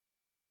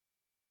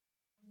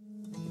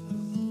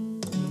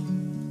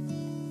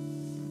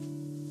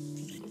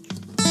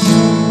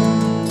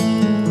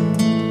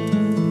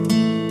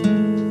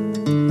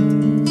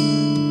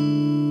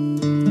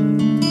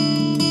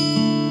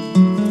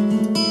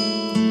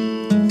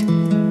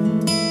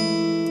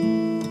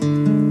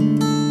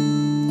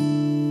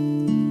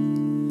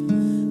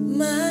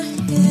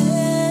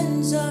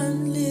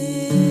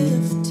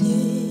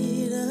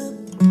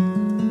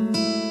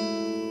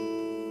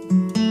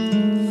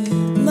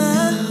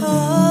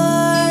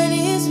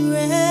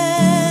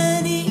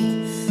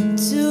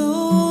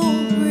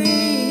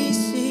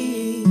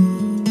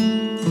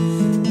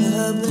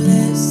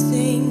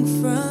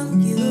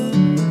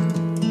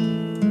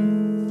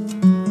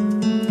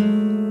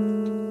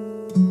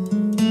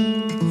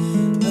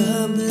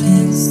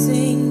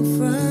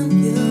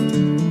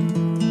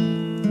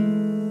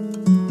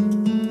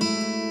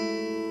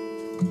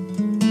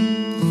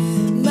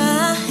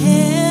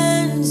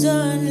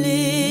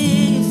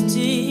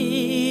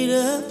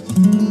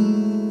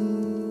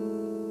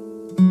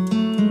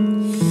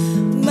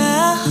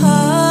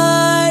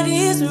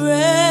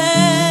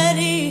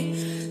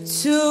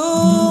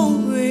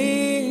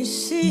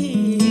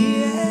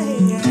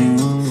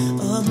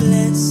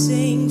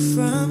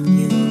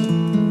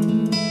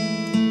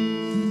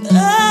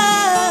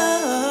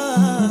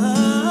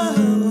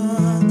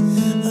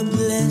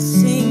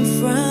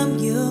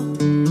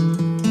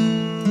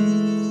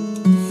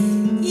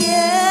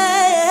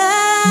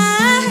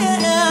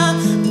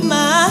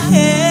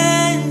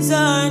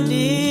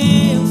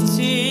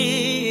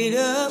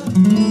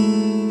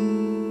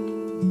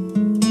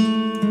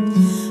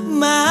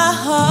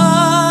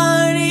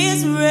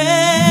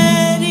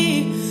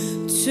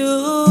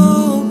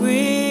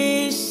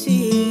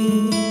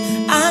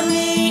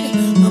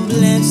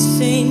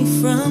blessing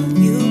from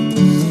you.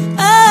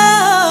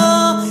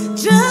 Oh,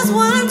 just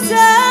one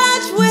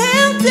touch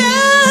will do.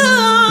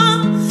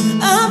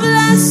 A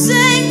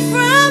blessing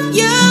from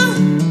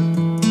you.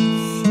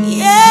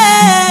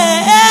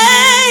 Yeah,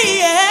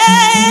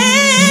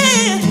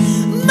 yeah.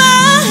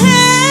 My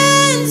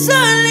hands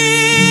are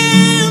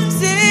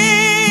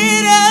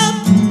lifted up.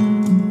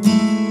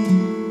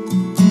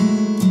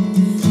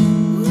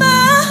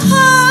 My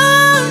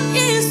heart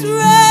is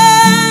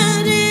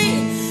ready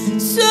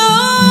to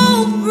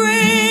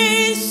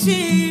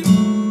receive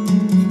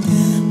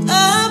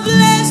a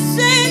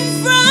blessing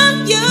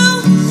from you.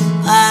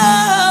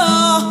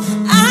 Oh,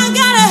 I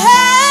gotta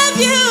have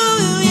you,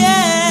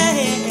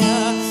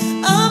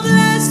 yeah. A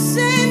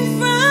blessing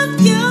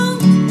from you.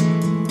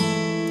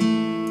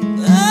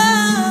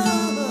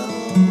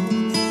 Oh,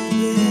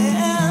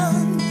 yeah.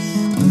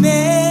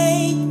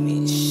 Make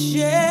me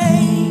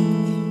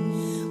shake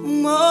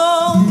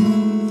more.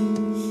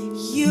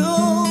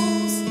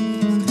 Use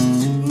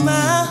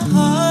my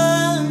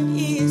heart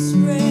is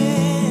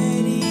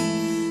ready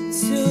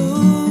to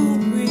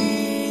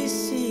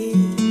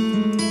receive.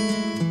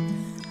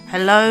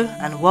 Hello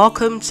and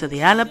welcome to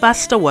the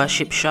Alabaster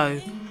Worship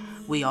Show.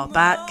 We are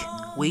back,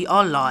 we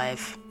are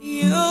live.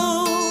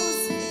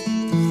 Use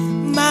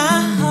my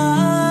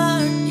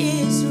heart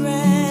is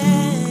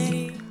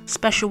ready.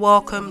 Special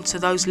welcome to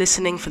those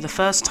listening for the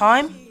first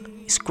time.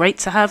 It's great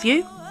to have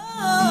you.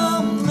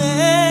 Oh,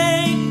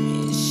 make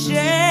me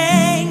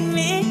shake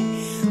me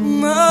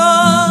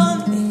more.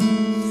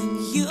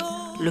 You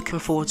Looking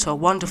forward to a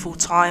wonderful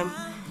time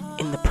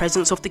in the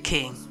presence of the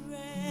King.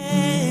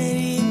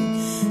 ready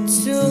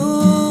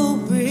to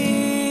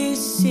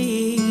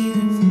receive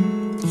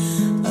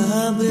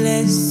a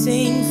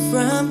blessing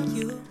from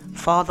you.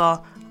 Father,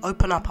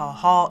 open up our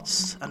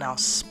hearts and our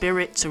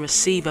spirit to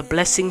receive a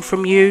blessing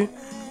from you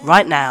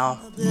right now.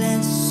 A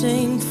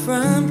blessing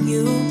from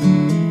you.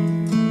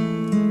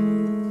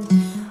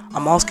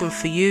 I'm asking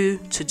for you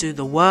to do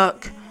the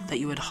work, that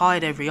you would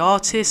hide every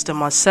artist and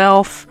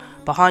myself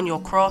behind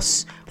your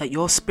cross, that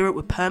your spirit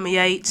would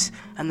permeate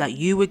and that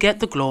you would get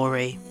the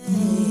glory.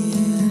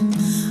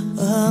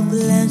 A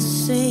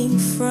blessing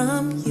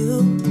from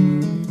you.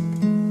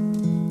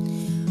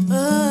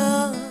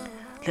 Oh,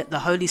 Let the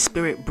Holy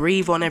Spirit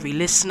breathe on every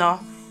listener,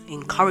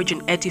 encourage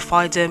and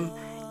edify them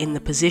in the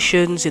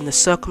positions, in the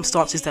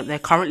circumstances that they're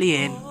currently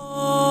in.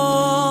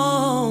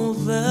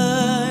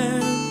 over,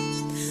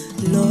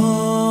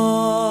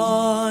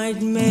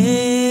 Lord,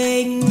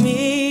 make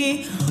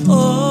me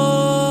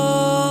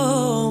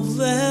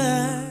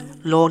over.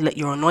 Lord, let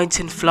your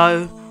anointing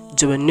flow,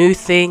 do a new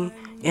thing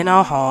in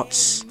our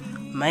hearts.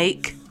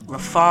 Make,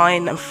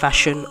 refine and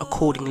fashion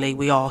accordingly,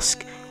 we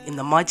ask. In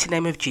the mighty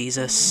name of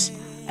Jesus.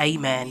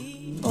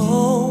 Amen.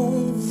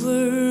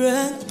 Over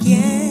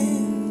again.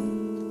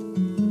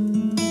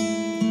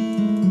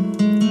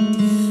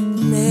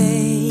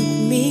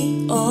 Make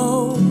me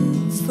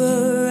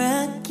over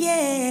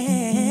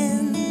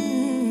again.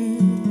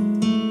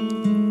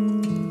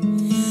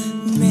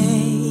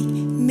 Make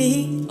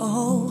me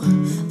over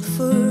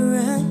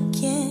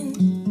again.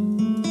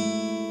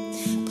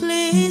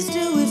 Please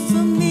do it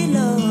for me,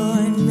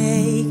 Lord.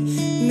 Make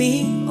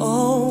me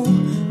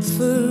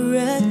over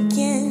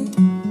again.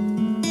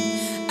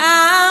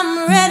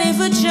 I'm ready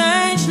for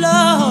change,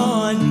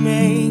 Lord.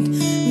 Make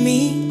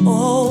me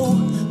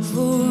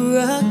over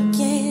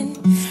again.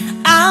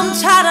 I'm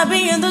tired of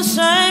being the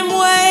same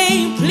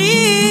way.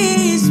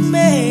 Please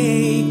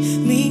make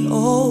me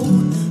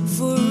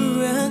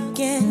over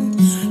again.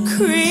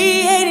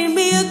 Creating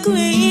me a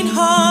clean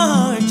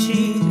heart,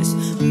 Jesus.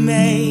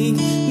 Make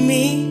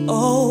me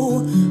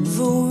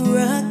over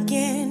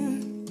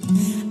again.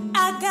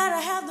 I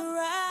gotta have the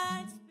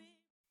right spirit.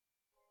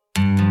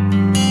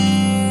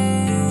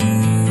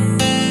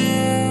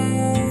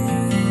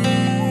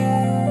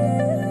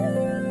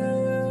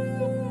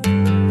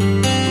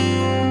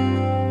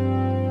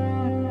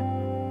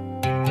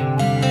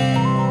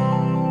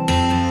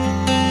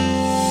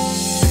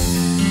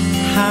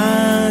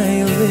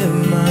 I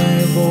lift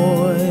my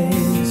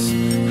voice,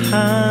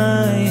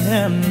 I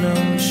have no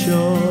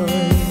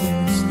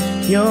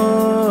choice.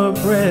 Your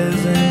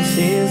presence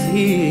is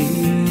here.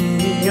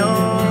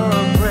 Your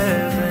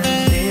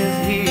presence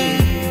is here.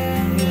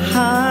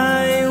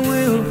 I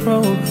will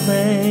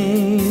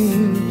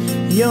proclaim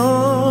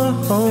your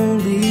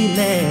holy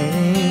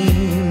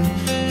name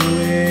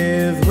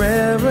with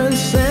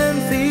reverence and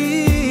fear.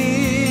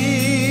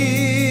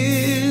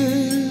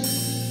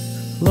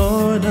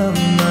 Lord of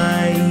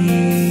my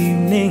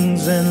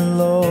evenings and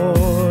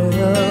Lord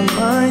of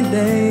my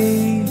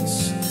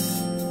days,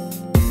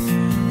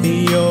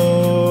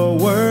 you're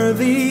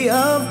worthy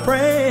of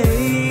praise.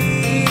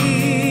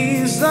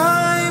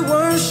 I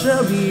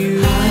worship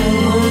you. I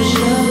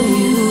worship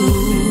you,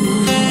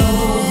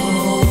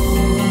 Holy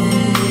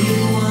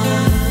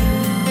One.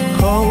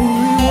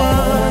 Holy One.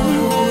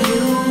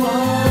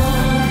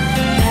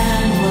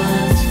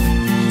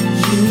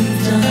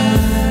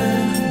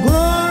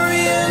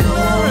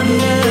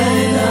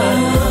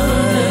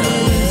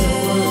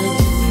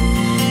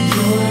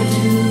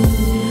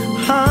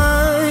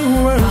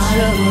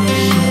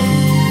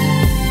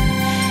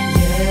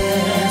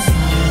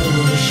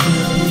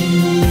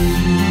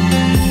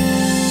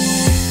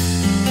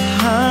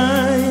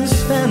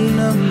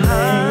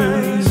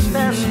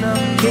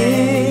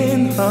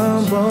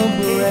 for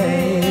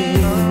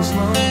praise.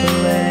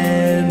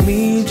 Let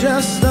me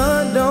just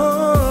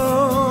adore.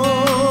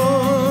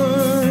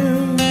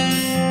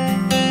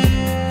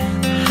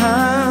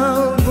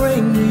 How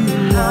great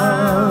you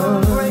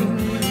are,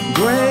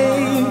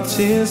 great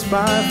is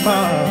by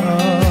far,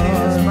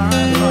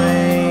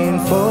 reign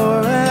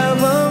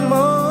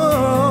forevermore.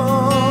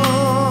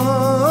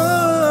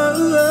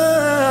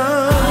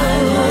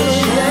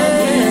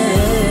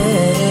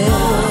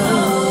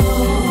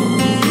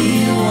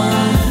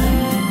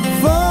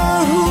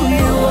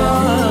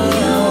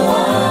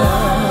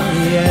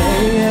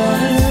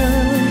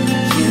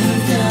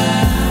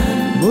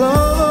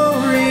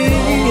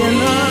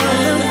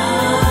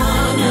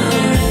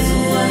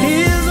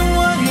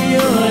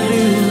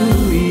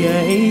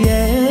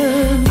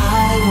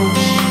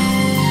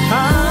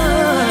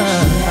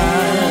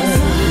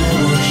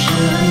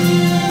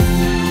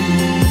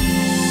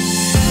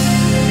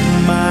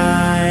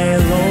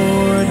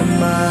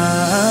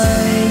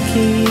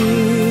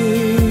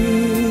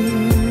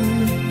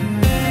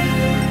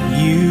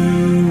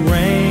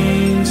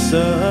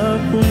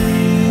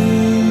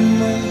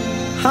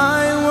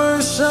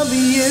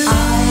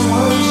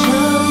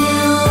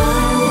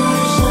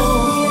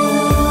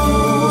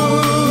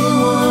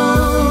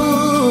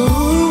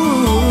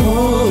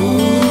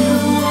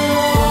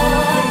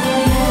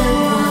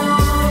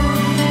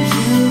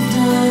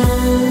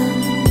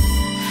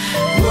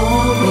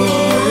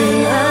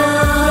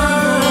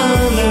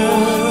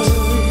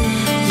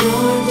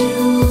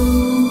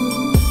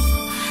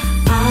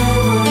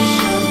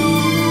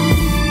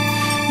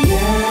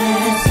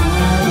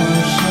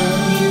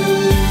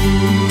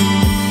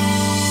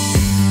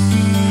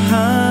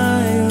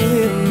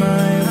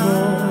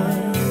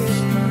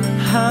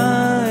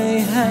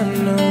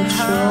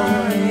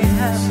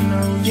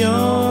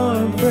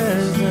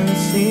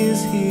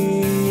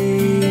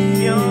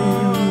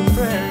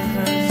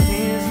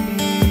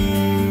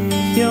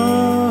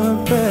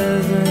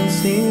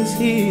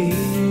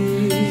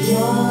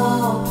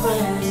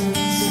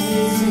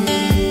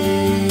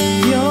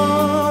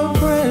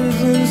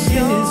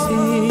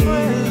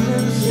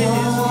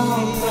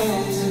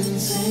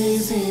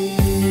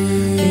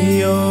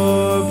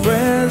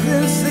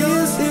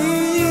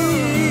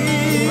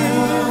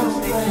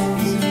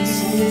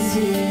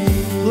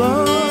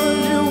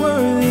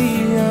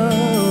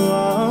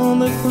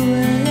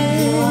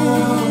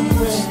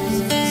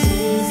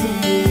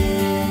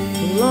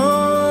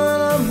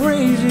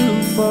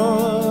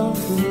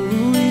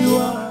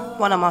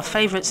 One of my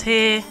favourites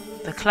here,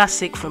 the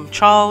classic from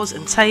Charles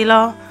and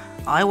Taylor,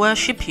 I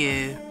Worship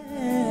You.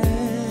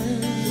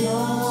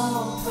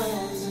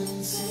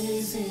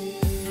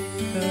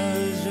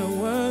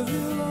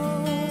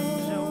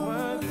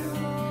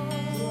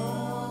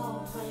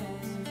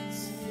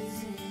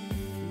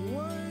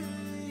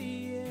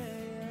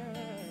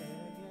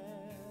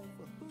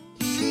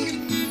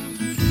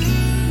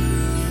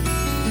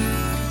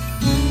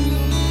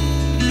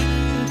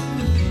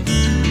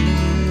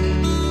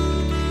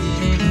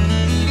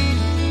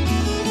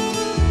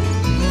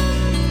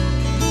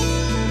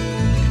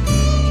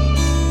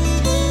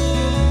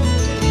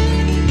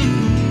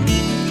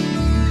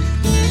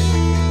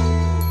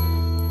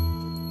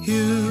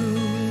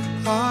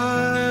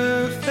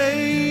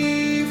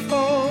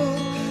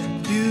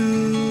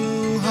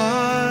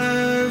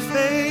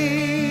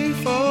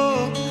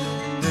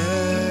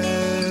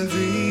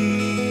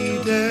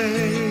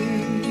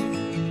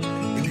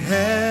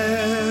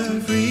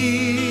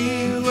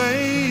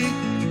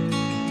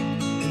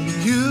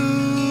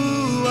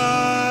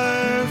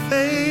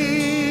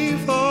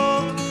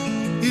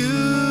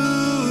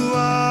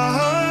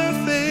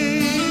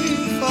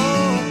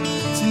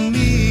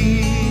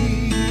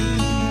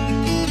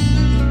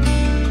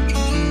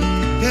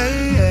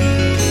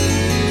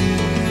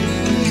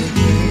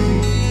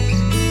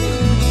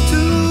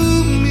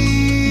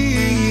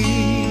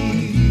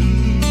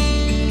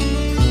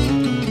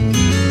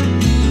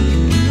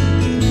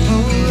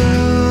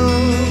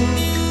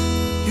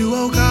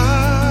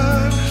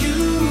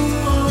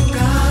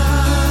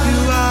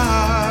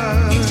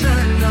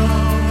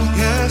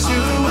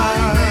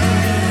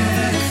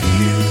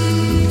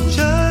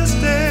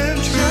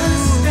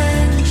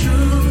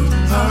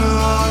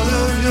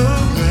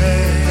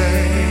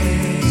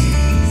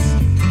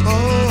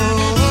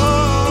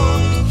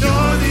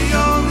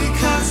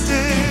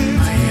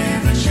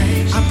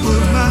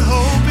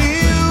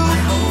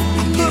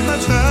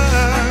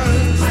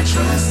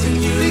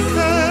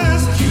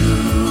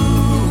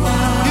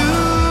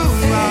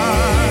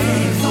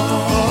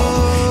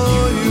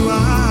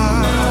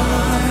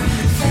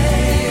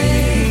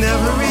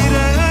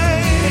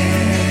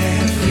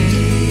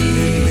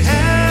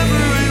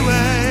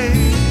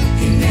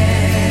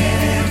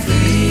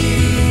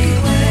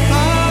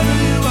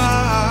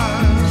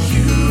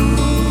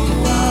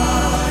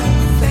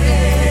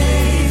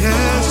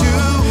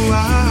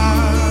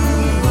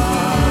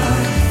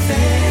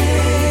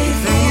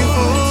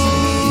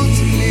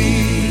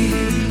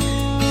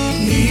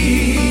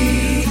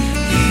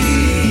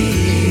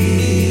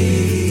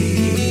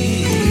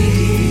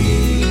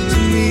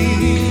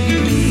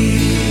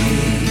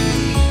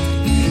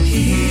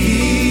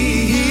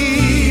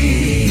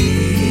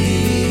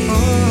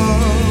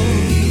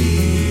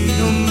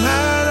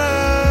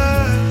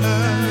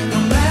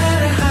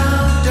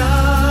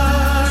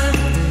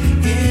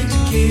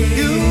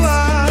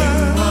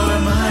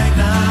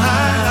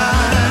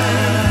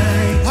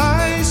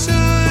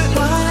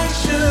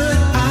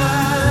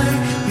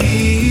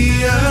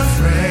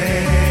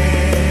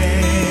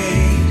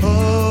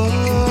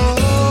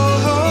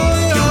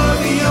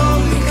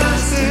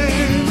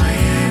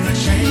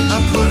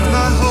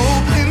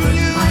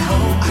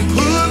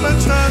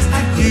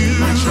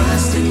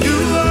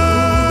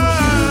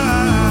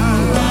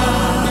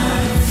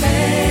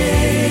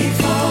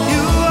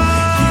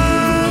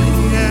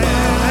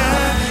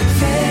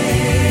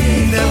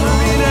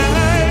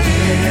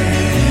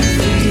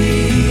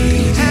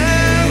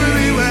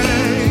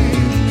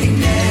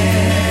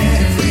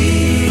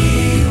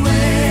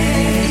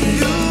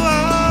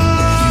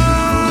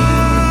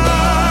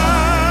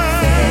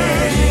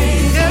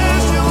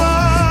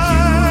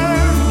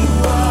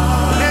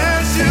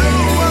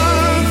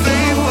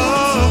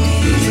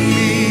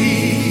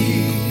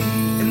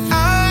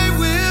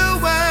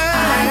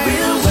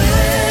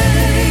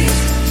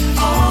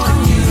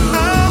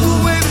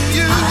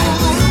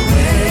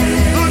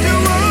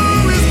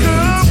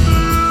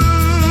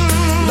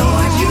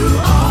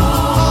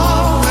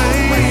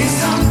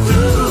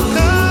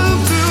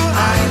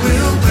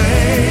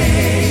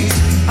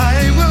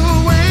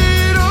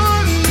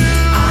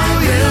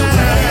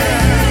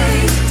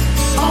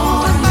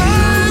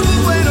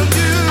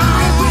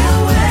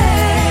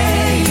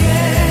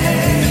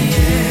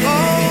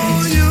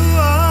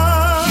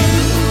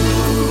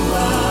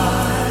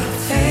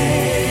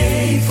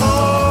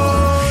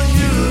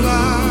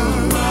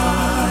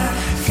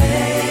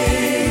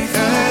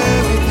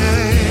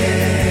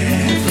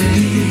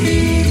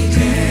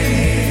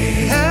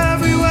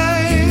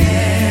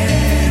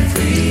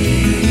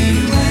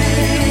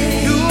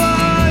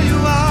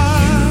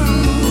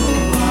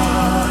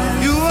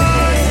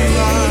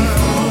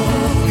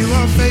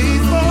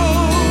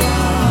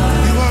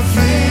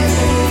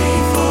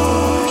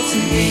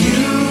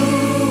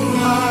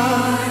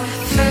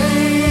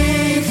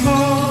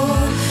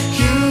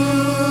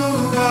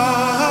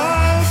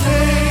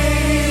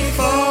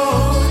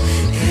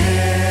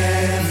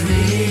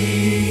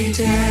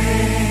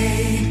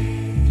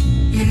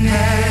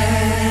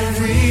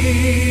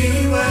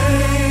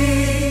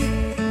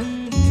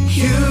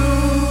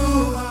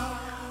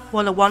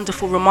 what a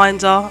wonderful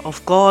reminder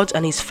of God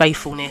and his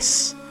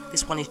faithfulness.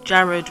 This one is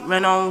Jared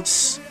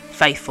Reynolds,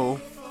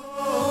 Faithful.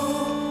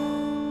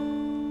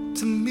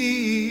 To me,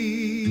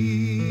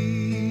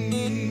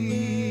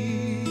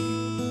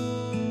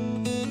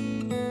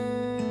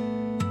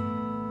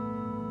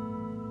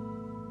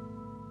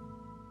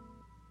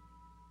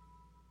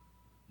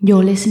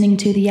 you're listening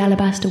to the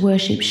Alabaster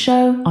Worship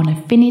Show on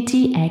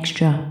Affinity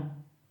Extra.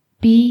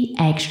 Be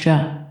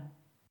extra.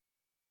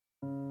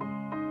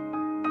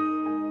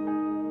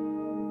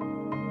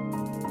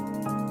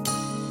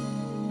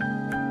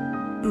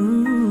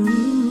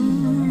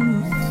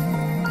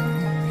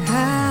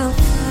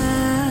 Alpha,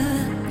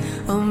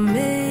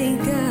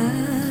 Omega,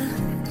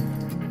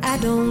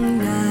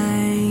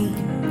 Adonai,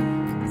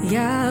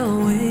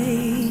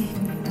 Yahweh,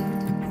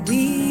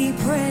 we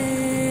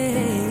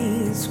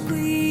praise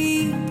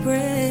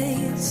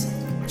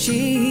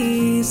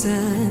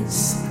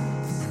Jesus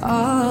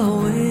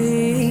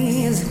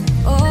always.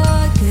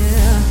 Oh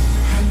yeah,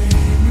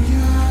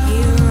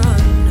 here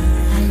on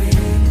earth,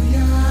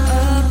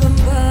 up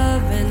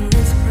above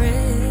endless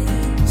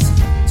praise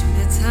to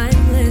the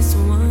timeless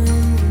one.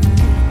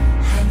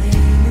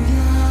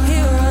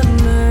 Here on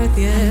earth,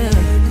 yeah,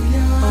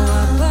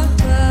 oh up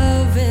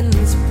above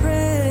endless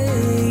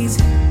praise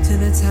to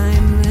the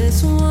timeless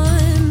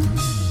one.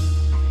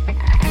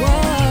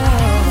 Whoa.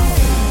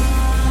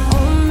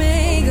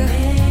 Omega,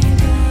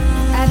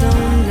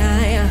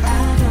 Adonai,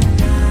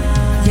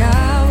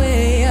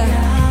 Yahweh.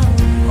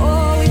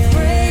 Oh, we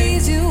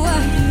praise you.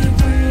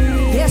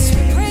 Yes,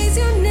 we praise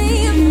your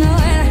name,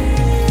 Lord.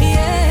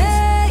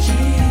 Yeah,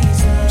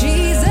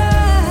 Jesus.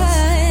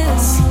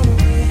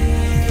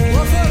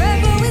 Well,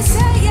 forever we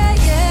say, yeah,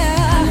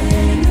 yeah.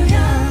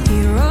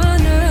 Here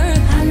on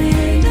earth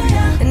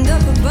and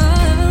up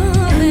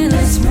above, and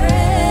let's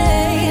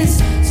praise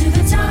to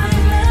the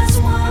timeless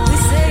one. We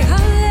say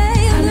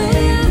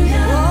hallelujah.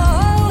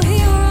 Oh,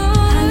 here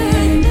on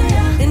earth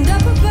and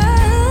up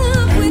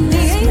above with the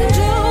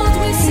angels,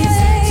 we say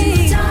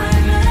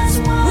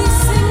we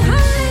sing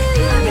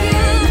hallelujah.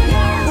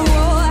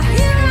 Oh,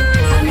 here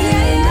on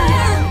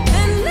earth,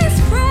 and let's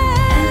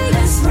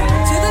praise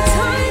to the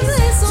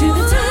timeless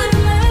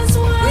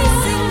one. We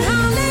sing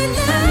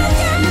hallelujah.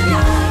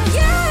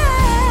 Yeah.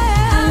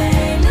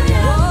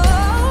 Oh,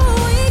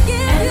 we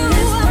give you and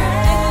let's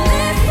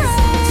praise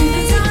to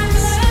the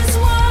timeless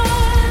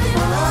one.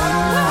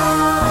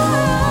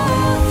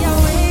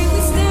 Yahweh, we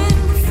stand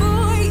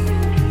before you.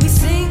 We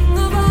sing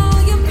of all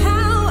your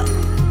power.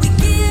 We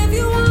give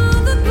you all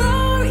the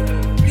glory.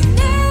 You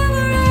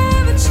never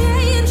ever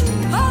change.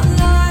 Oh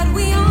Lord,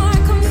 we are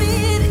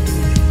committed.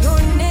 Your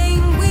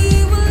name we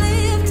will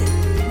lift.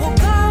 We'll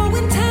go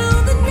and tell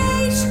the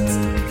nations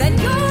that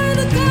you're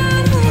the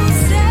God who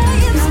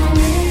saves.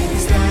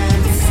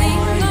 We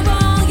sing of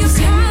all your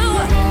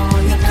power.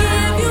 We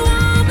give you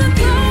all the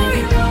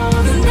glory.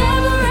 You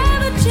never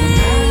ever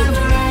change.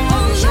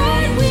 Oh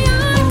Lord, we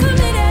are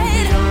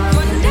committed.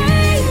 Your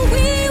name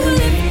we will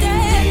lift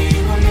it.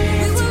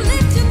 We will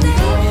lift your name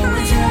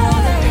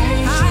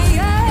higher,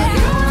 higher,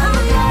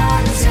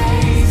 higher.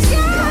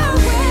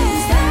 Yahweh,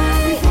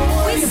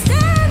 we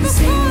stand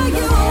before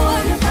you.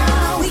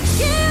 We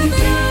give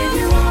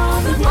you all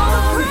the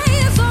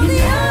praise, all the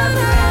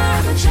honor.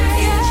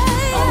 Yeah,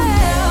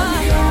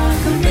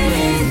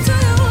 committed to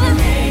you.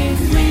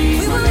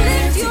 We will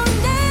lift your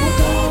name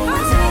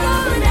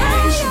higher and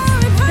higher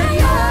and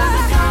higher.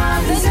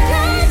 That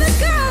you're the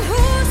God who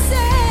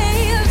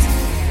saves.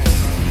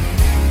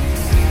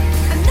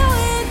 I know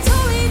it to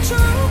be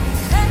true.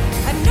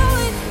 I know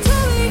it to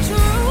be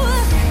true.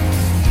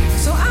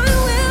 So I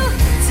will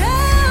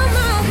tell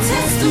my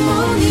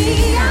testimony.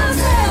 I'll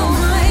tell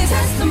my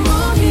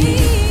testimony.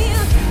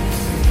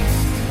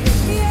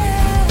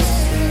 Yeah.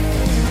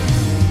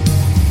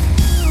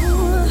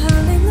 Oh,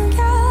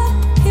 hallelujah.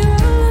 Here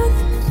on earth.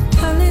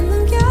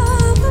 Hallelujah.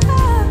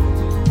 Above.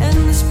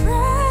 Endless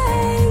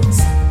praise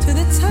to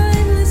the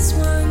timeless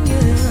one.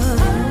 Yeah.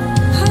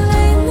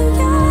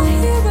 Hallelujah.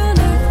 Here on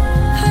earth.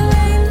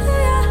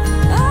 Hallelujah.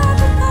 Up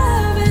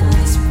above.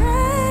 Endless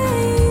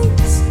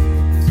praise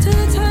to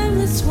the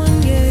timeless one.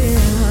 Yeah.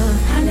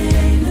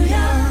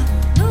 Hallelujah.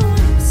 No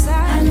one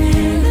beside.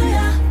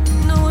 Hallelujah.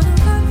 No one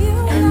above you.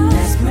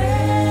 Endless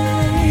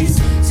praise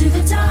to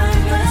the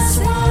timeless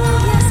one.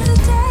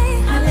 Yesterday.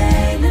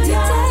 Hallelujah.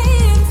 Today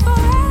and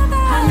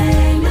forever.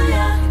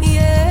 Hallelujah.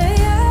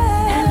 Yeah,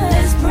 yeah.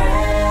 Endless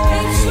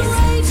praise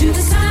to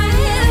the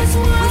timeless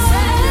one. We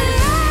say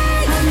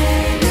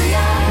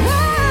hallelujah.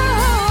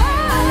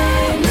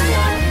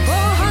 Hallelujah.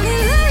 Oh,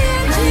 hallelujah,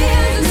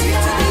 Jesus.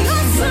 To the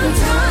awesome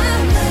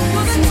time.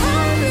 For the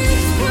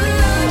timeless one.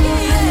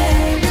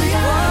 Hallelujah.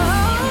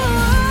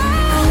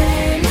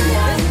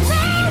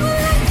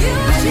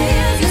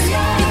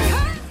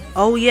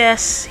 Oh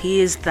yes,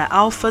 he is the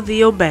Alpha,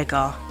 the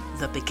Omega,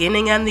 the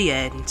beginning and the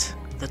end,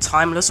 the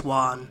timeless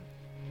one.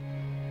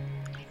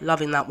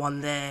 Loving that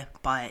one there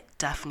by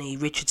Daphne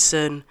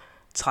Richardson,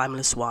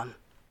 Timeless One.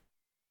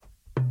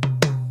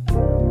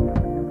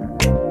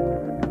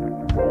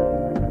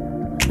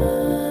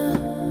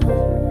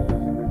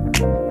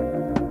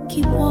 Keep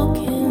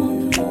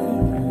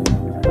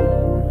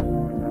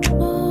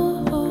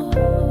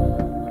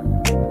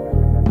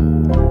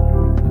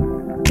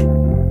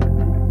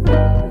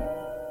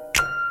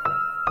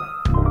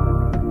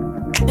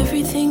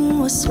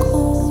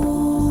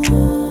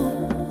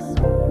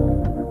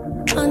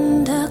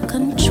under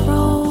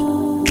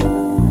control.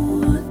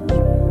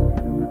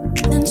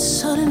 Then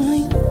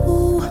suddenly,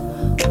 ooh,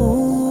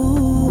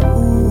 ooh,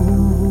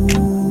 ooh,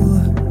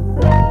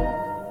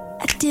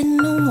 I didn't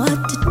know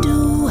what to do.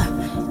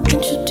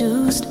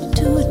 Introduced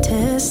to a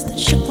test that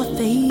shook my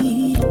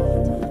faith.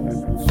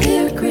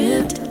 Fear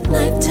gripped,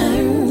 life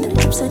turned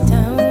upside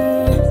down.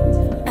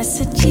 I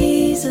said,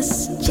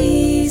 Jesus,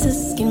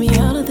 Jesus, get me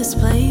out of this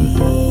place.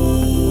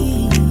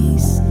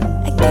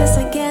 I guess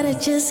I gotta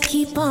just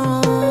keep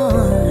on.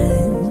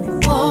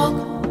 Walk,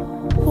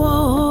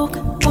 walk,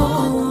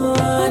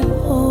 on.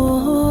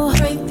 Oh,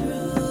 break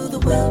through the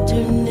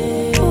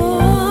wilderness.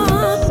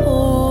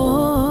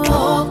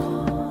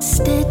 Walk,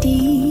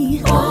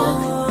 steady.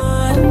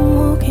 I'm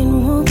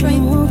walking,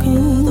 walking,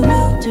 walking the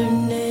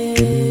wilderness.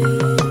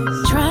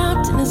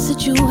 Trapped in a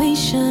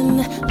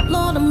situation,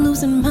 Lord, I'm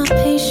losing my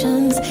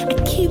patience. I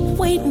keep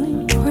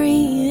waiting,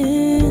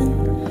 praying.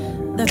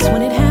 That's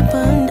when it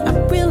happened. I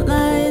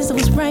realized I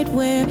was right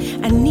where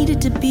I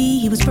needed to be.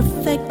 He was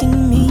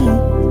perfecting me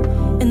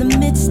in the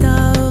midst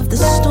of the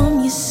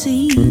storm, you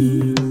see.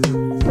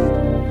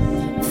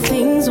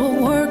 Things will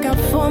work out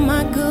for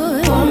my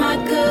good. For my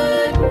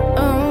good.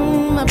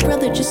 My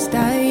brother just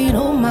died.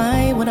 Oh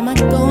my, what am I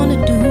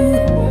gonna do?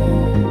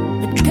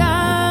 But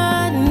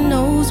God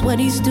knows what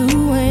He's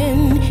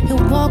doing.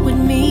 He'll walk with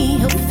me.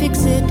 He'll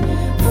fix it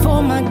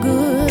for my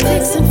good.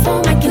 Fix it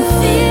for my good. I can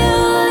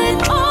feel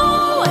it.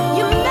 Oh,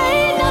 you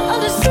may not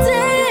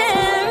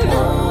understand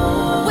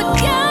what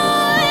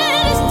God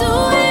is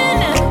doing,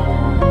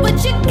 but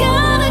you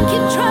gotta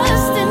keep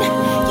trusting.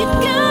 You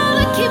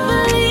gotta keep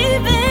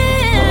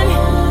believing.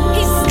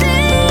 He's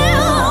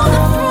still on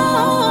the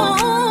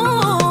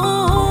throne.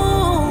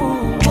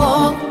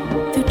 Walk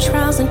through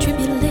trials and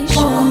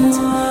tribulations.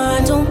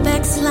 Don't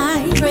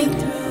backslide. Break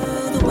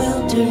through the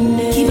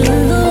wilderness. Keep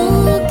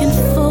looking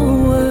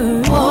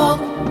forward. Walk.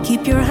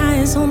 Keep your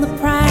eyes on the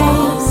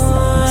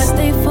prize.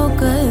 Stay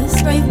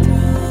focused. Break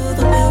through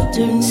the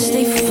wilderness.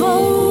 Stay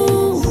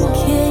focused.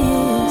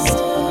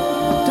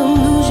 Don't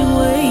lose your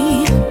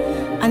way.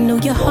 I know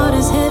your heart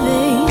is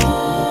heavy.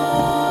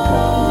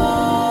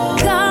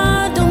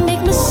 God, don't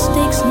make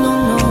mistakes. No,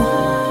 no,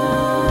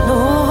 no,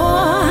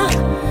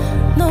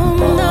 no,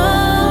 no.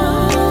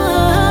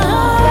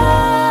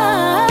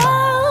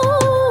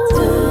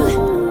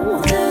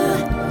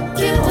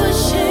 Keep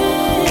pushing.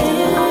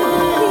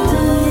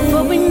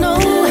 For we know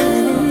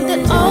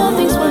that all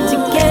things work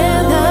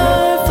together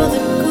for the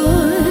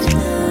good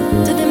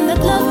to them that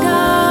love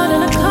God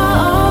and are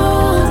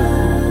called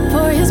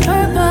for His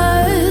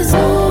purpose.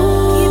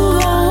 Keep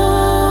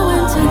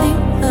going to the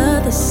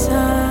other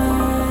side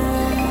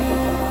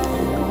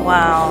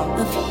Wow.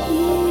 of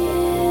here.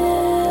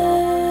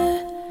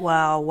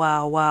 Wow,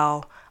 wow,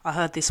 wow. I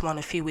heard this one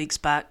a few weeks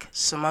back,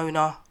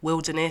 Simona,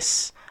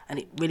 Wilderness, and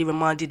it really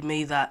reminded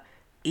me that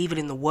even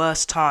in the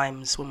worst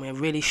times, when we're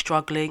really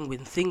struggling,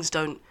 when things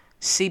don't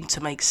seem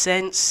to make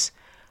sense,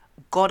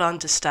 God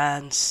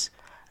understands,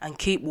 and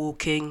keep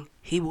walking.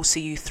 He will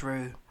see you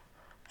through.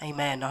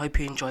 Amen. I hope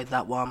you enjoyed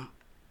that one.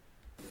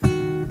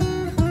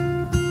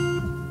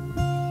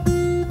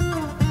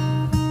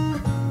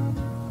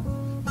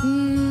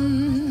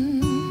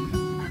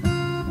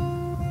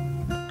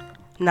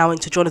 Now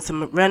into Jonathan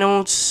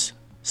McReynolds,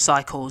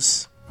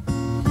 Cycles.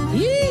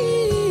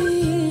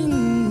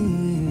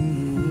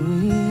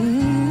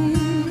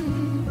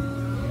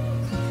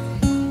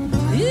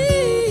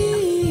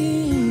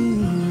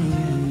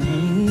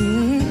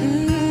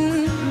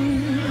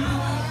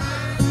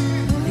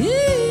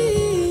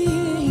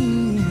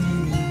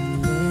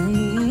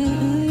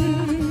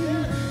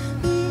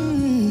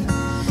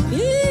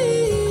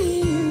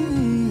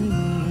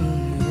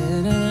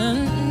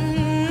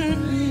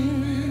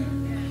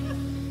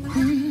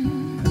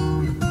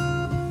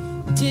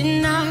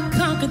 Didn't I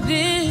conquer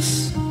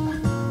this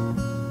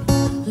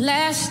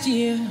last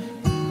year?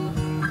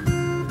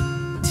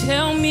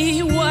 Tell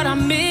me what I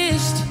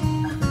missed,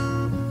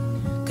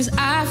 'cause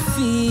I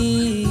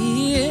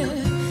fear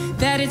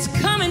that it's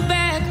coming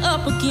back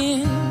up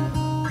again.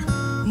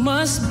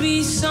 Must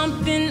be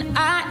something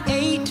I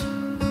ate,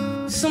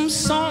 some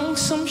song,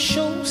 some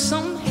show,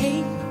 some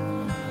hate.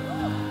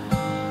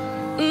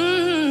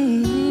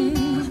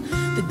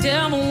 The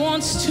devil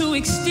wants to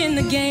extend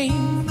the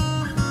game.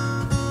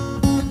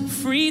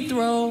 Free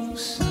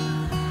throws,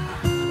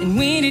 and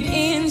when it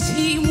ends,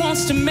 he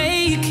wants to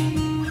make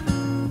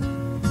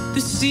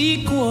the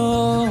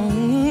sequel.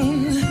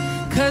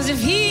 'Cause if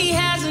he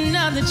has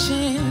another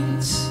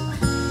chance,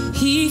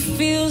 he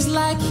feels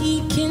like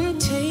he can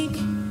take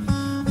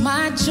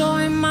my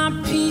joy, my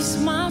peace,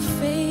 my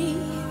faith.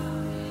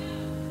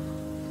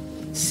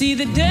 See,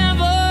 the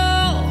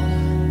devil,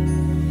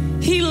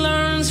 he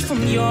learns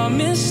from your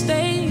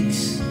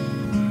mistakes,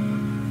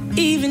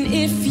 even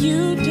if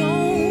you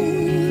don't.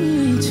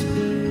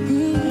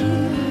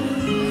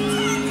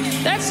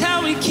 That's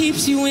how he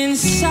keeps you in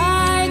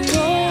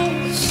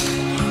cycles.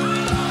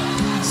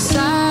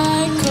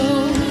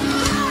 Cycles.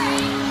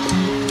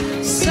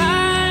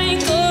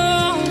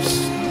 Cycles.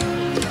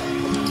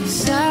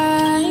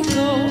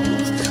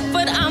 Cycles.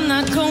 But I'm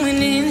not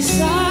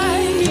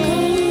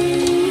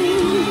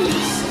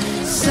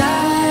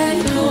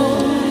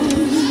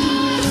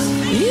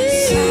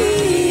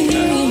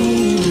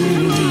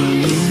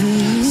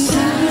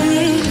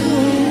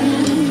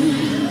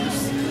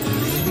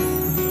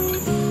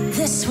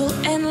this will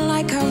end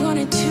like I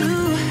wanted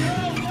to.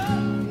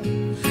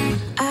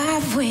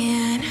 I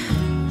win.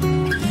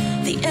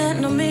 The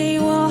enemy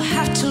will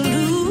have to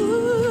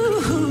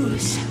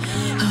lose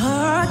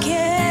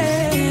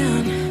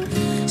again.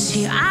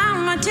 See,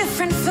 I'm a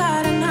different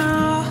fighter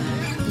now,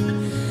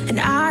 and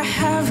I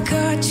have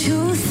got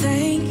to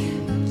thank,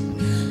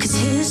 'cause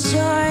his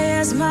joy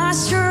is my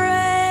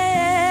strength.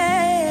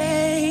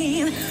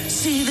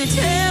 See, the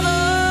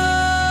devil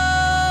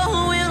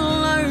will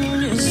learn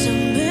it's a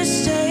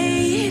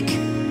mistake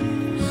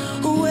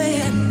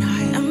when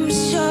I am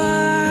sure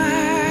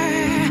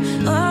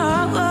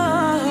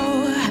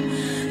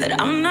that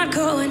I'm not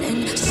going in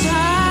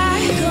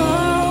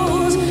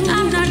cycles.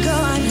 I'm not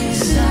going in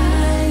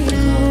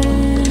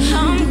cycles.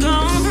 I'm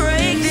gonna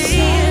break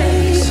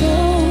these.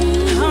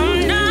 I'm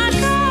not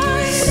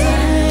going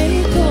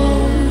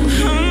cycles.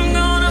 I'm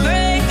gonna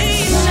break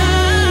these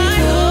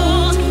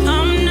cycles.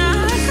 I'm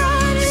not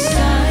going in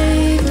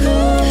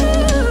cycles.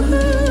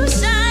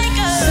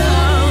 Cycles.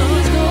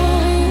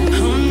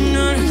 I'm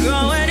not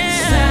going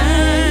in.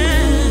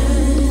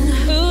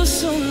 Oh,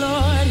 so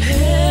Lord,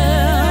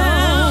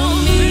 help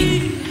me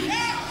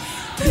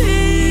be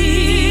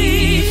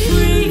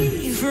free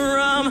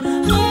from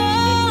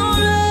all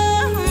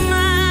of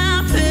my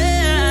passion.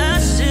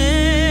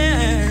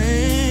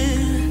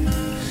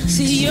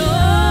 See, your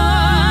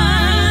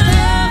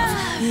love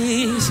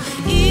is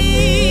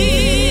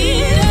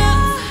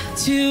enough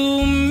to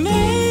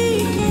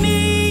make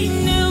me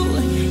new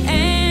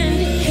and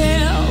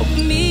help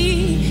me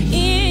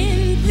in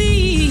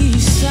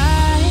these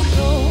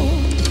cycles.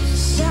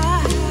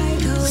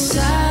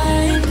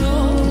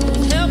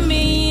 Help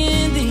me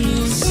in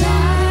these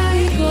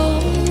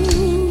cycles.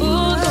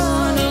 Oh,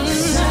 Lord,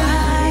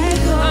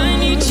 I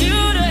need you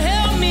to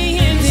help me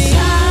in these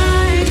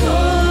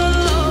cycles.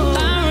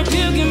 I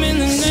rebuke him in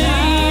the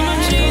name of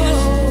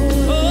Jesus.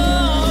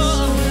 Oh,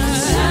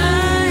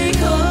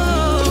 cycles.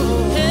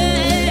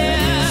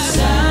 Yeah.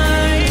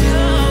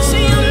 Cycles.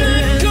 See, I'm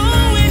not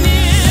going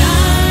in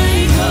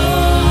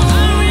cycles.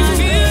 I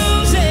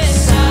refuse it.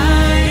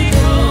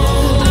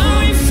 Cycles. I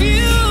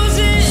refuse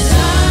it.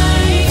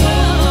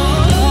 Cycles.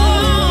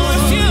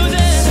 Refuse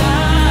it.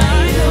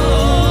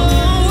 Cycles.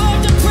 Of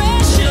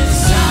depression.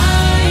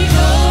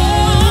 Cycles.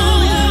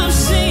 I'm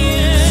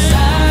seeing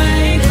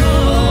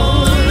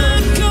cycles. I'm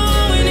not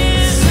going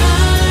in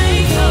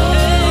cycles.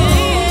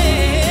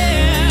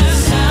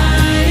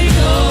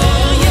 Cycles.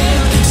 Yeah.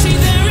 See,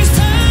 there is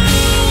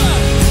power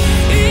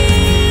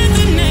in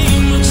the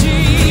name of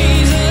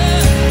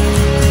Jesus.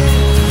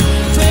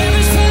 There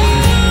is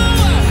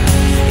power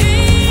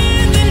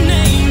in the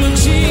name of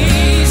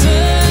Jesus.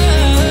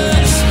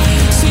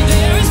 See,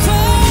 there is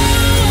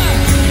power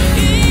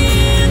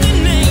in the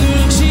name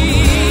of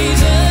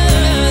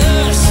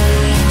Jesus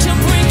to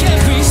break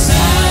every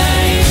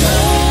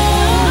cycle,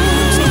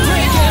 to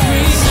break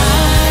every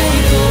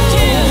cycle.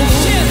 Yeah,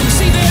 yeah.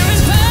 See, there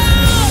is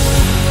power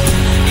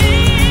in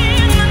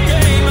the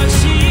name of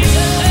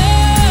Jesus.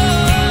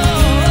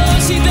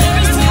 See, there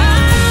is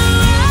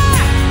power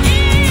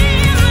in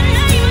the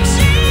name of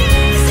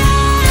Jesus.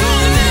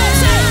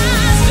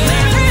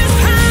 There is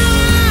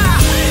power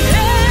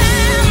in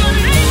the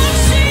name of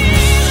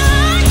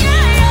Jesus.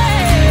 Yeah,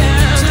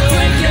 to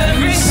break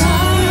every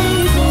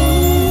cycle,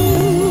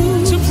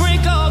 to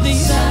break all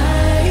these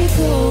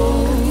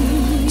cycles,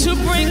 to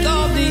break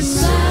all these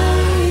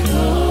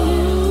cycles,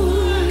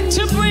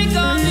 to break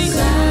all these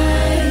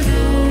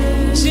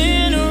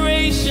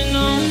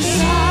generational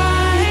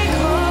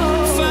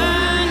cycles,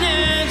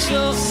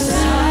 financial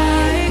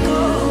cycles,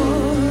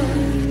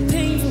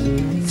 pain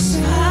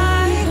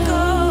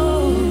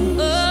cycles,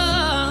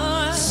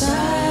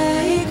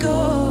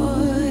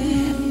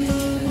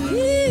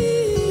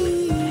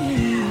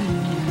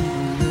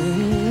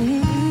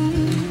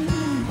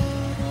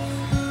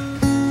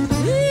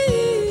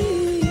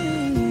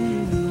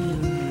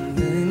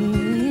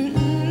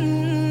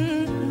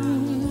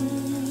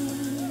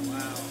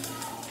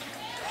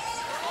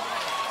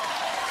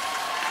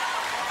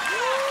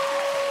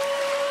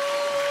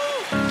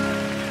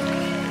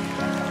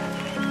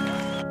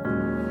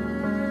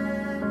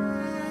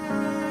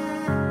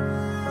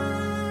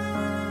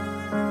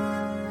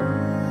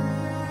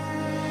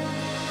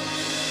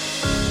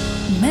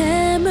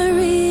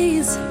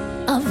 memories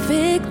of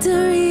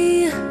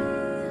victory.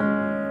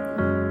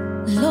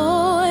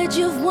 Lord,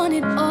 you've won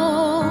it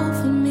all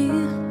for me.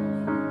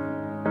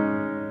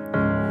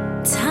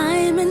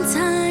 Time and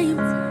time,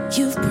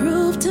 you've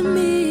proved to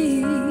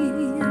me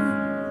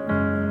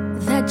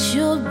that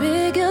you're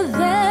bigger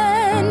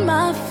than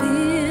my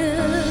fear.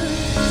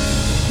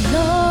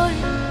 Lord,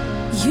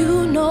 you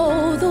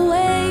know the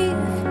way.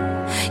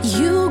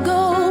 You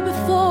go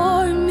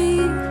before me,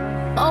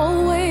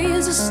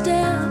 always a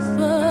step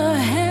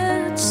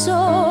ahead. So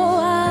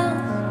I'll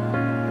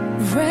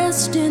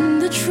rest in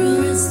the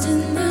truth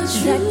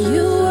that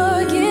you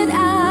work it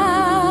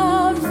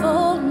out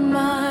for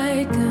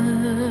my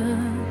good.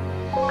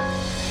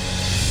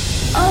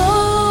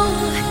 Oh,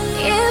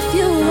 if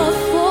you are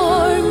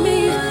for me,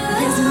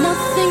 there's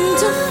nothing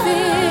to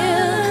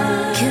fear,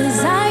 'cause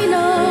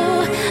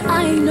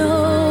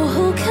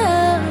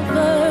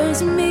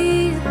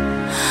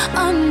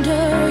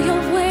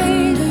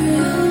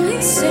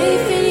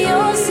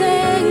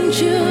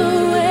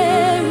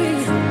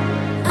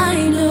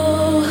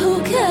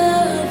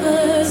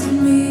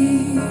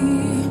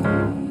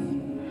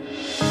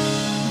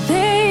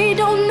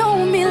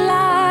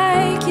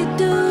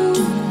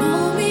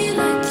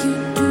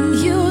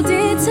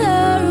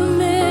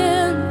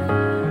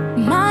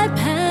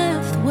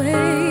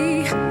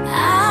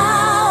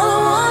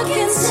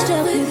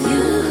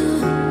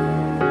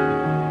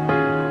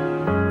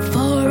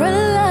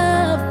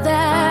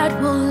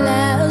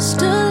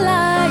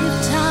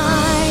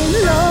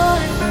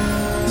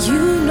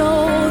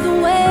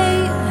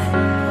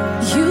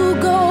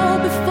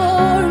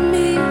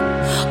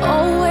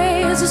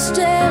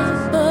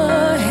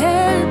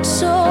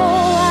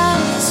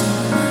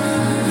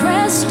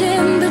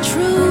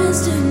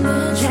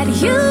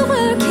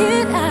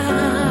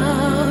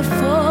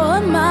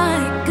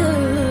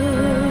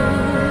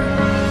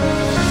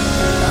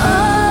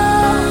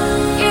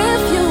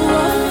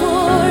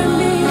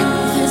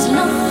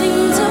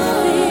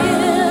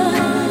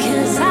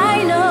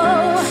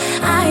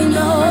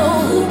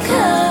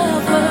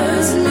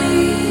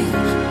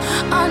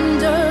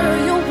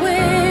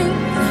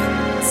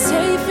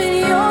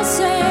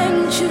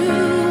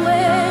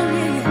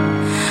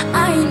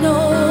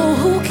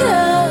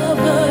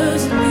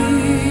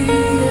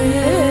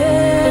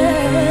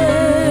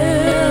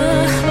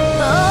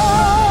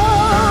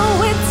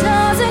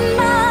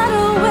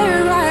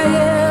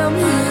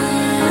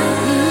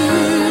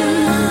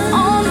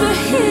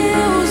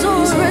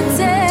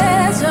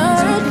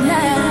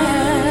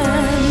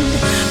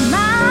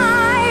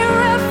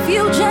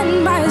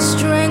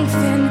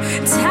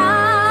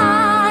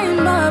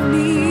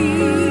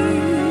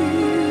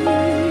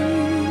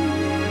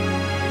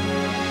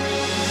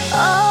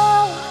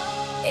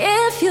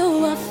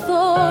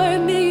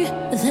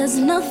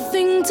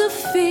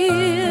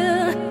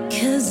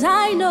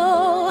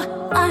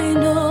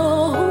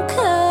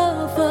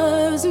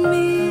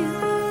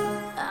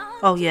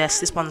Oh yes,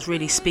 this one's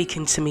really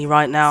speaking to me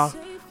right now.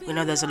 We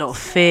know there's a lot of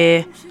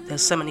fear,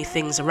 there's so many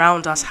things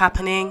around us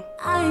happening.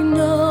 I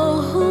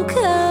know who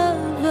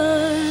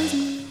covers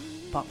me.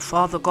 But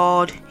Father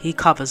God, He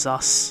covers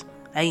us.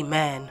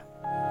 Amen.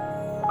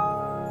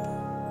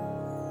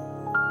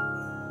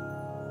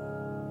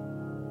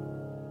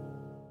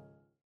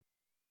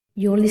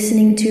 You're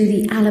listening to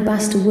the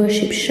Alabaster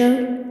Worship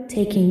Show,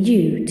 taking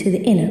you to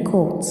the inner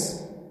courts.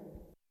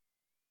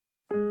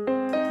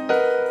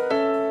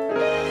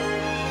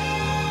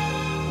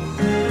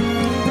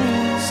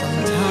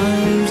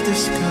 Sometimes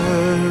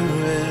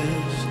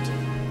discouraged,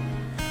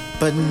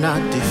 but not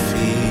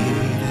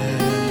defeated.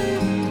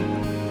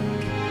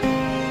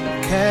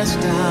 Cast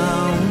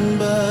down,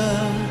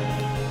 but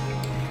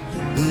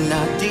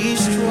not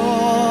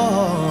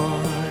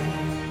destroyed.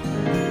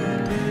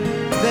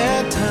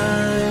 There are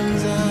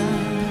times I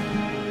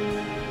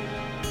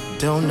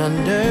don't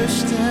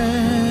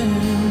understand,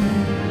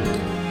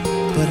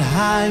 but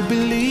I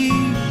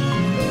believe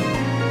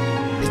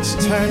it's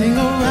turning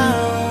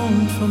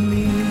around for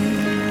me.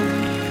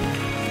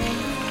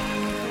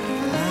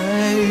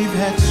 I've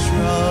had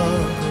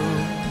struggle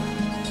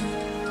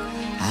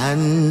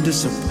and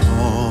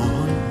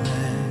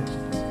disappointment.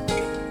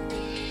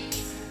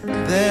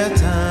 There are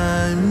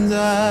times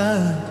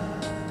I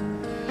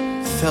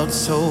felt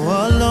so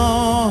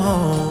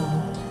alone.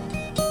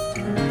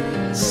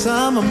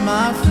 Some of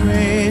my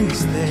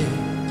friends, they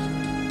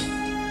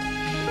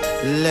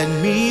let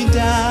me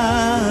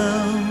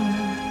down,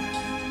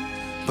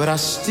 but I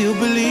still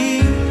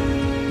believe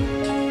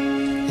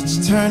it's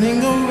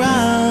turning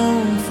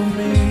around for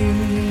me.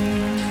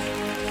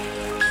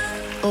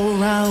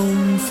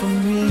 Around for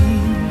me.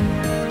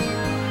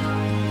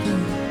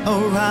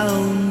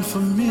 Around for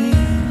me.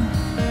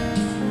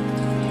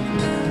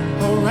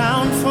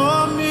 Around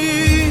for me.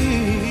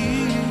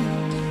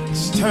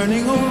 It's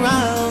turning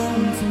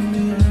around for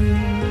me.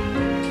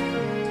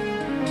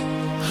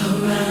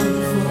 Around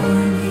for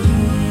me.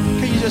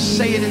 Can you just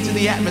say it into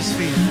the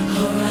atmosphere?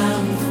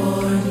 Around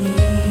for me.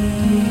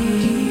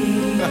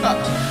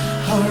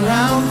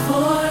 Around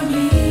for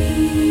me.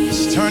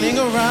 It's turning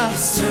around.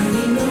 It's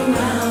turning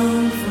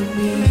around for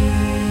me.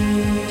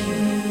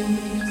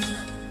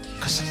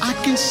 'Cause I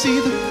can see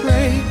the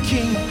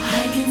breaking.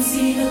 I can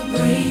see the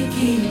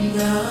breaking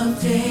of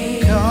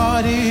day.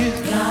 God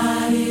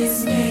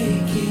is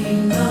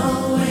making a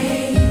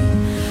way.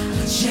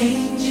 A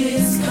change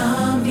is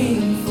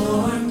coming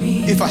for me.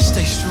 If I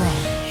stay strong.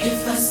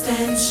 If I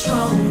stand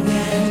strong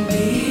and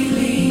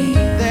believe.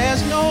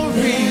 There's no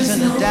reason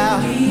to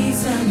doubt.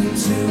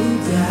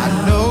 I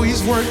know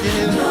He's working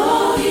it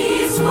out.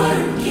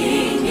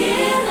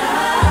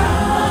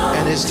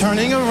 And it's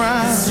turning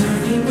around. It's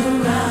turning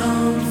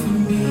around for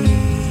me.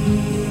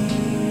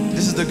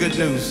 This is the good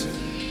news.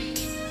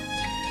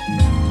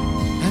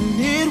 And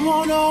it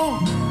won't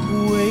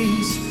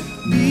always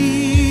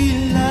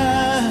be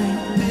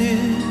like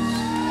this.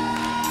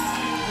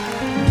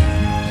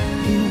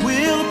 He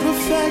will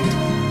perfect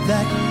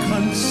that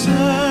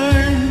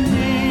concerning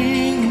me.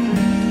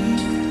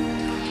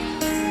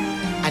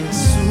 And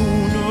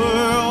sooner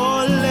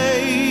or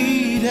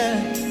later,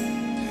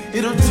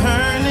 it'll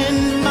turn in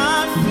my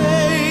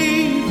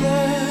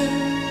favor.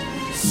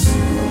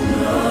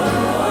 Sooner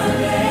or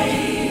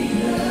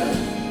later,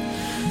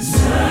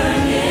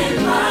 turn in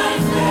my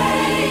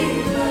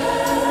favor.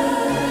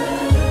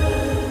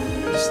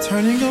 It's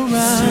turning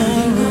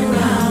around,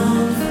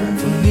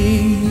 for me.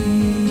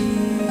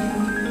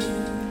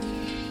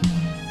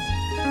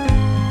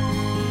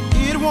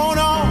 It won't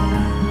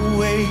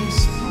always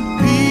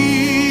be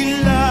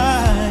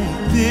like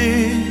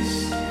this.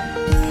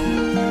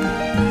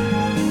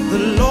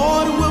 The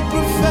Lord will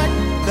perfect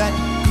that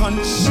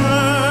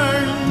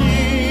concerning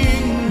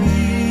me.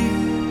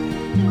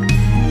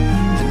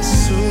 And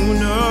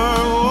sooner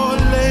or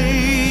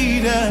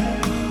later,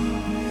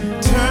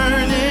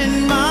 turn in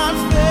my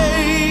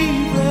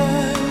favor.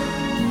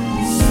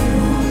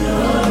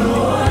 Sooner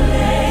or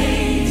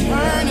later,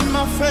 turn in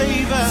my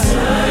favor.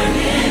 Turn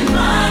in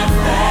my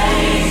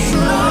favor.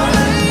 Sooner or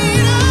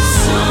later,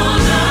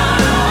 sooner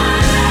or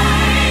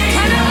later,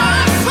 turn in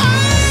my favor.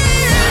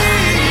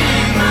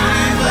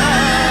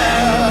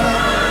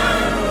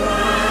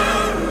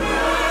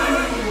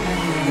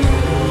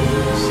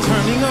 It's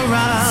turning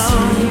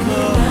around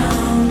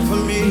for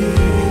me.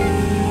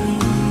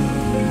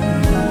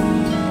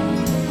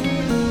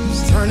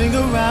 It's turning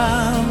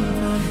around.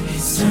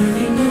 It's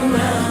turning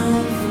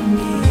around for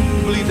me.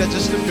 Believe that?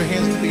 Just lift your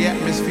hands to the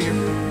atmosphere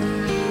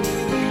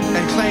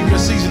and claim your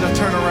season of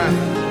turnaround.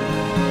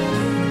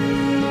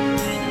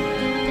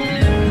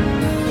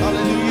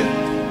 Hallelujah.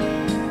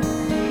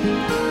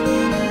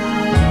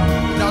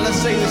 Now let's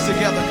say this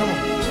together. Come on.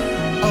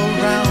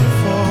 Around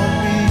for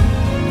me.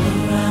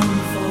 Around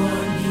for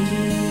me.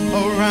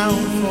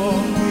 Around for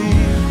me.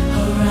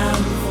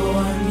 Around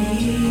for me.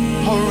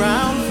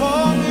 Around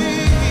for me.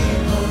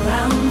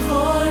 Around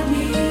for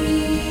me.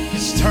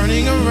 It's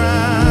turning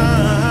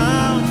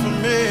around for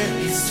me.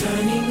 It's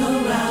turning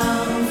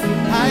around for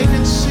me. I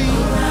can see.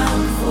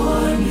 Around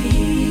for me.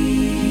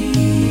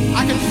 I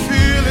can feel.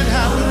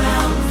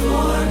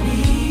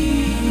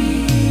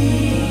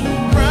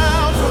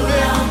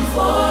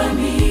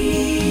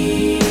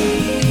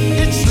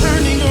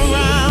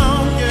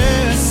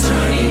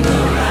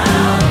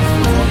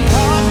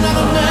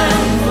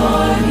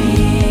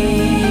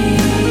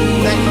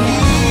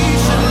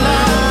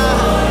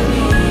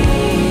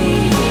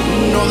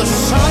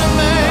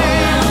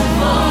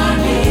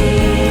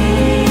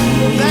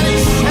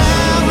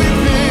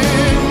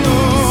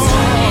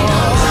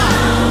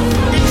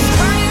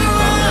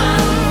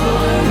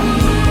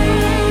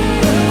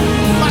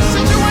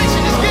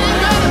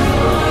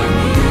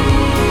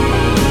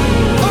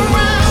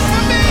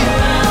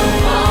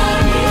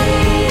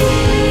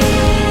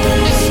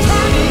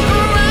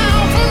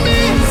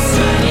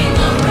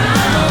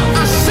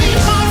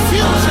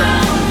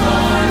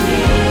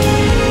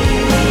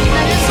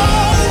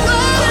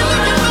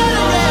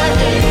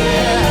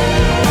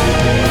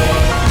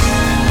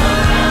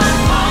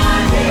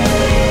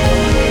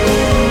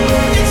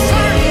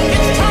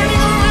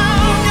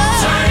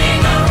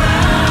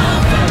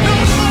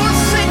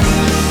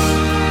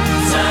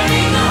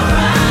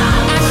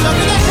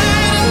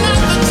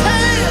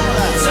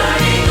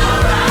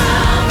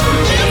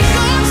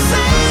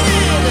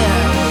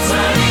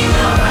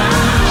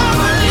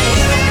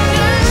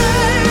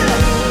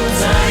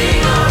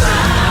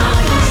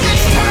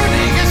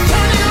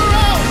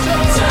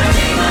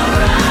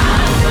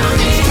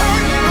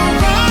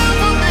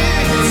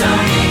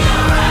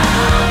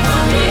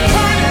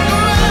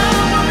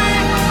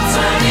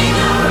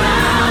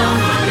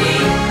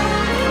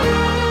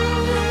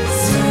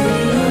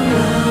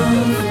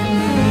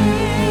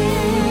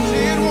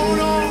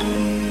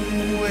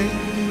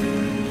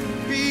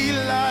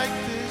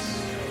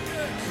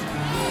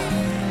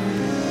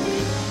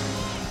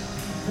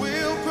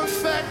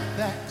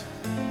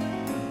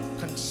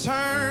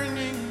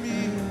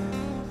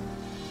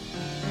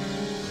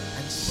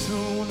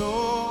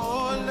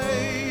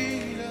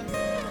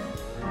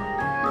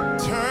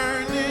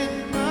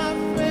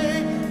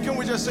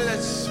 say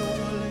that sooner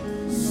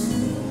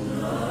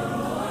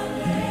or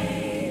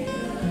later.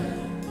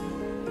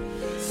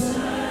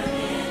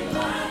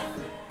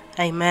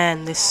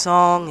 Amen. This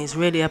song is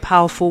really a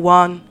powerful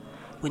one.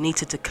 We need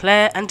to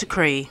declare and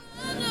decree.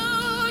 I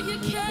know you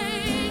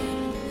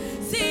can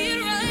see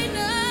it right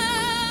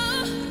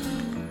now.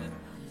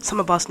 Some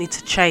of us need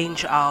to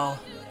change our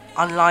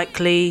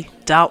unlikely,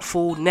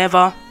 doubtful,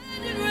 never.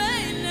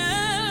 Right now.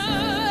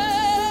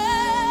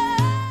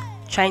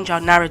 Change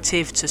our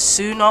narrative to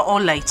sooner or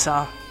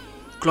later.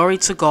 Glory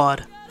to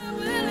God. I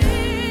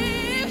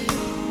believe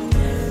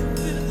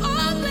that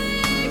all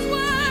things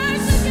work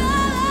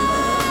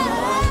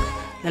together.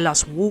 Let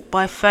us walk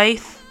by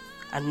faith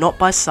and not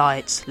by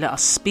sight. Let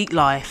us speak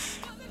life.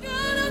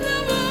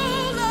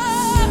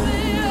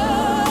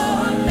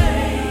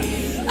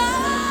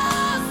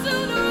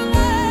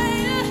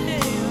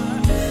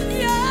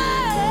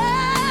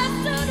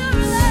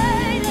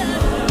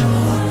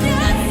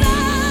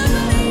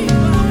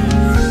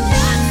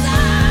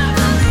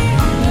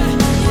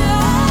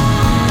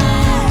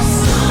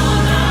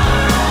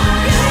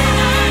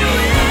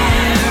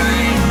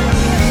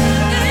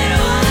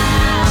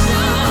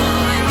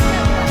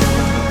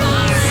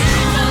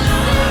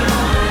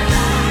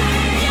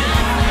 Yeah.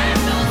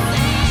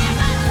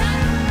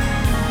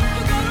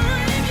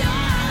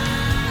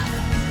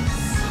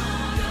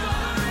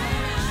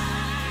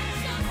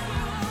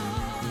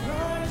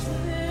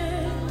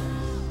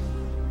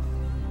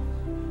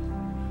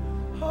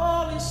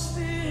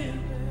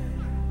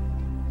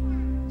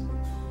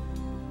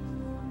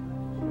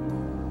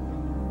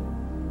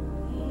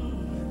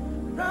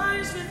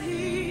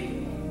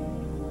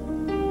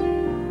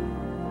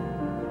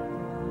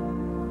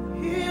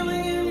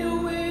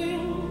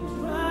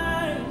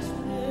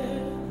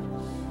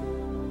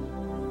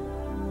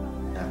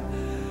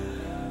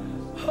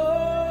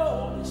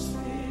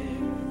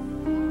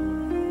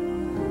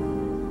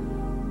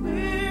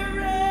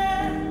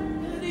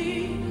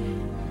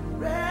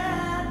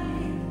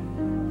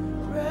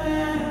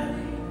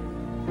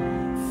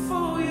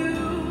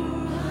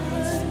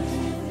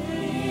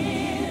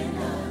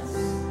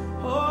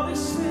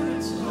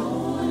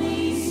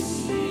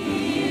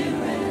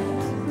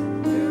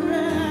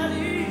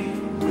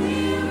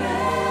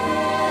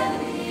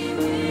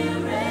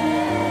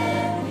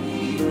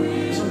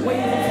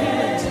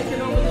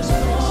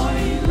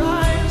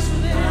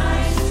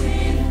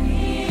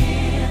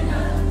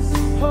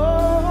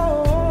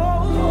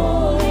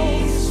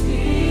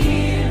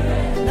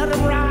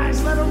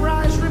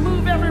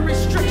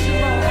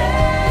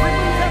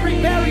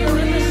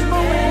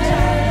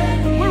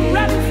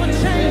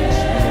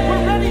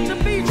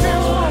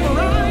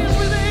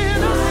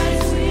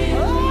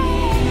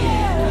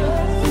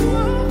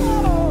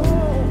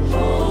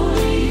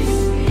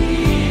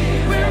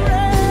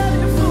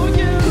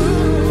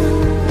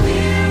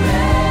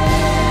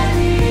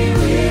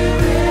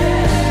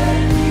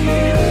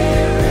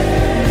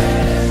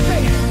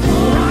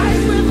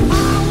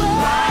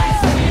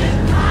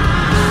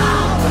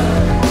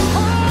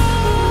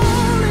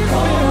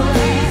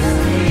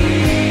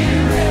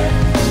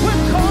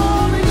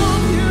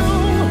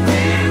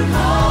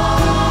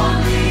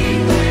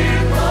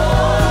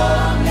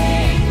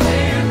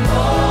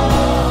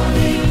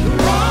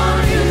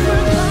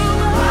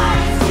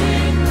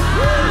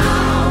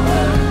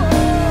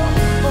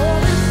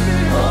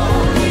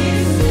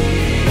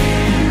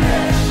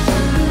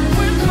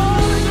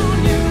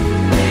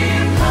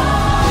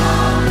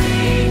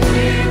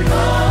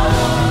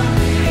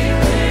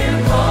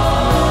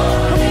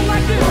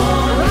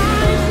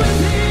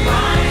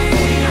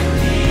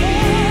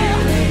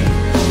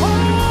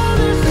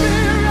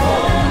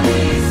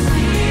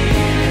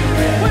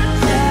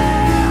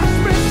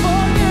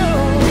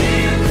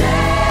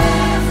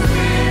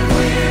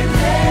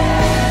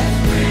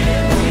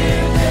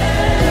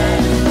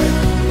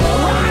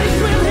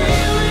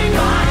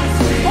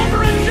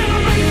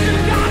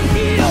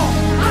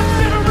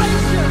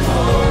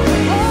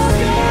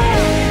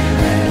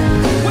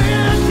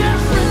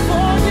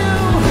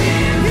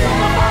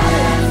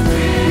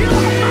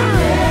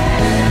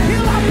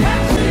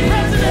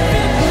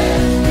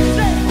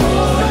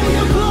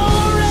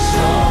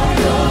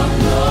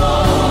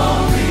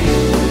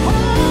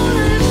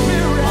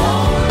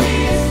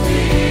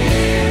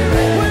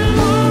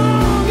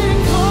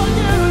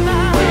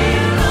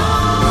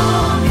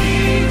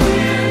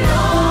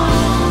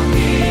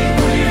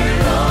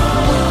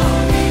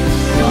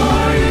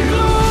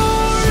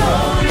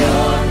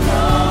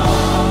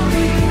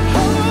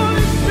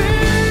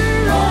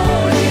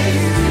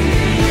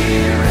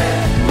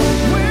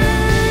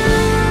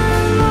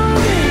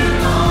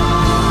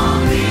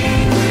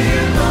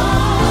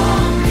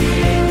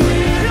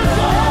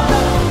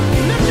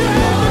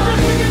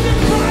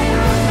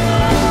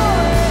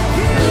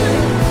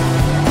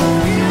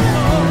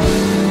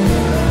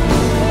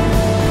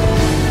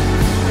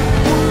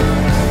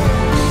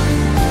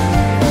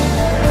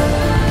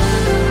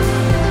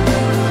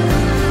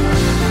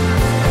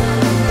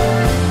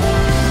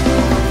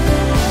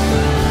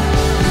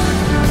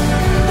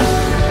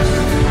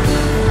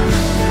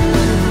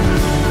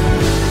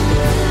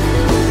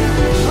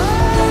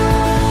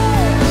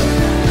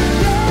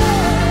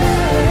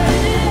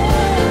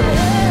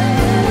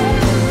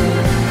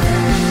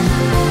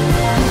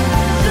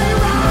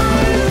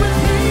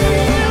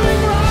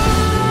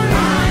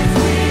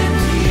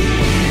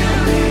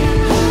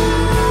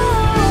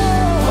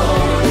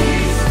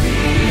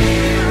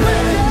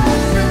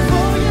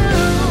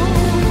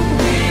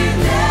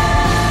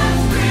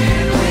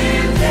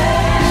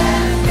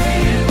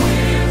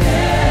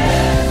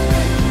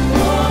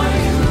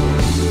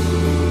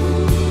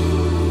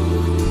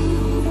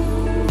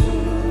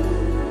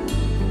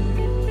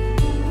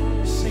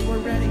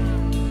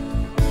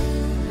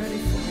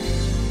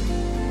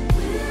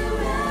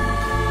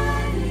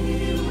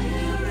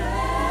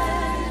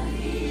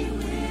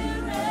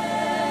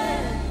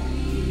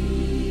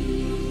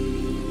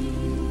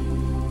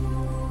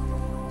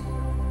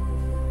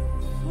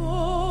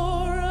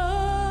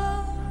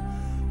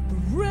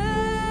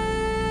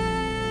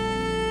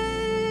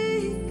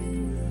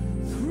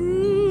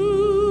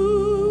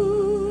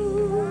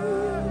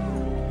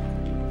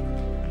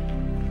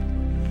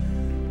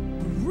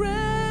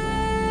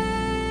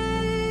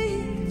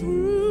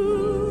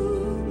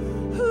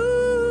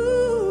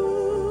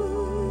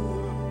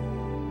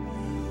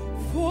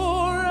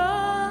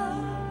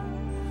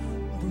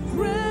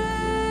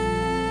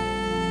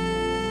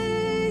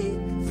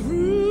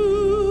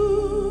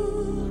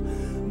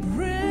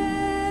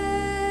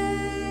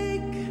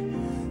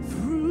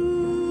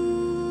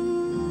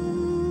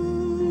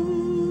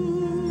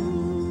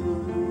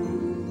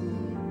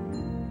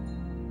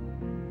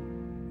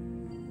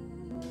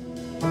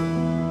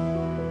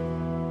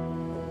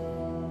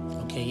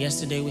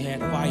 Yesterday we had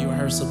choir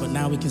rehearsal, but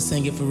now we can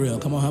sing it for real.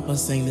 Come on, help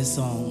us sing this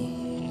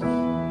song.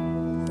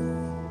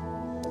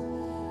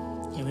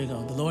 Here we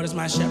go. The Lord is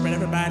my shepherd,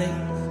 everybody.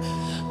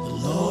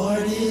 The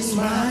Lord is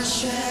my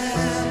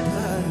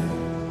shepherd.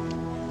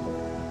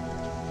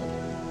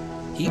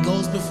 He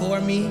goes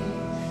before me.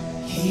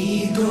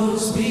 He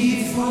goes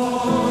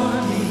before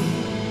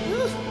me.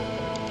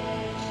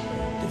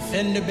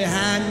 Defender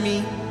behind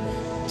me.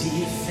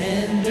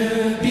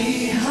 Defender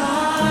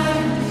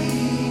behind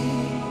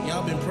me.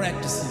 Y'all been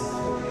practicing.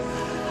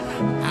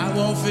 I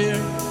won't fear.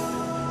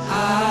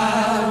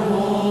 I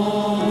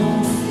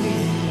won't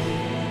fear.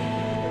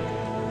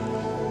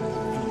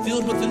 I'm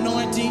filled with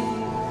anointing.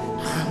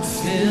 I'm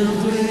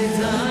filled with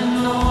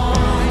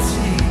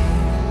anointing.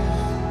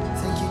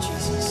 Thank you,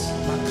 Jesus.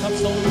 My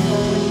cup's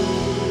overflowing.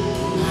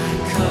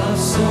 My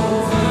cup's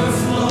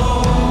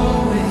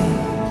overflowing.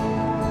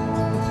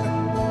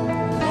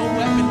 No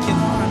weapon can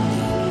harm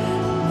me.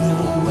 No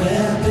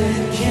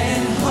weapon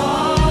can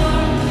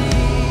harm me.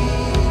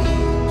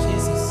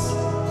 Jesus.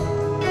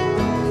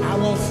 I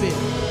won't fear.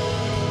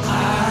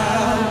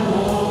 I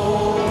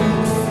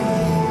won't fear.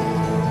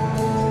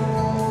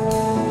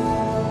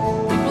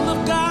 People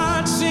of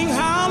God sing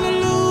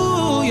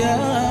hallelujah.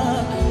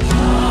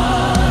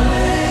 Hallelujah.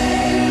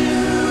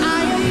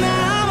 I am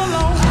not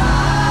alone. I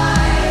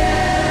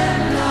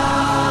am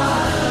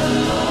not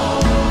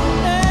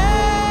alone.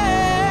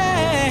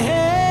 Hey,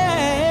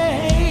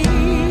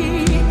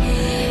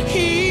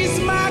 He's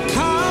my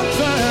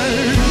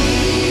comfort.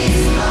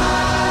 He's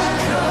my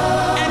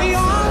comfort. And He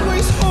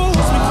always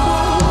holds me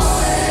close.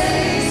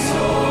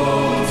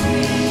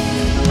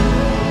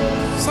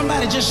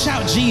 Somebody just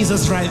shout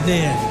Jesus right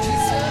there.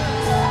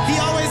 He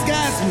always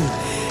guides me.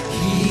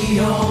 He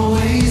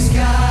always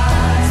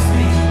guides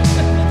me.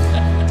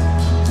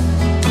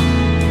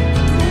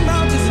 Through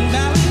mountains and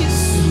valleys.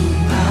 Through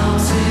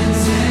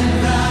mountains and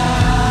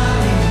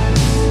valleys.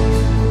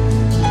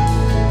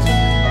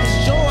 His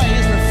joy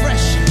is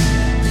refreshing.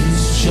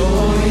 His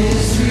joy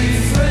is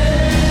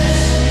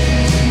refreshing.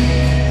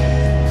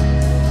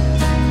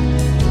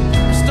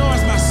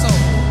 Restores my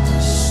soul.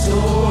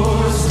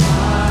 Restores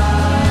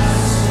my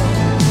soul.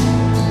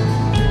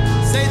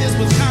 Say this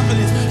with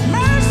confidence.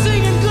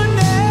 Mercy and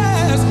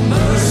goodness.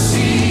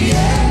 Mercy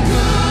and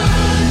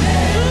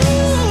goodness.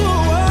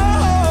 Ooh,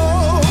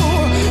 oh,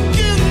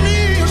 give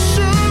me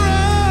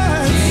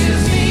assurance.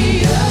 Give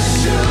me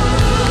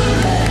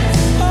assurance.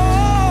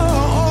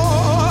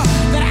 Oh,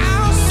 that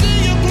I'll see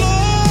your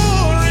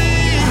glory.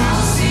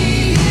 I'll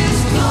see His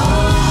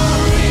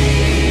glory.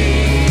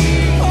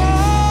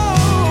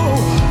 Oh,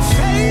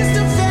 face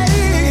to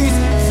face,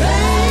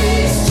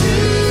 face to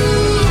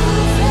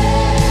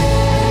face.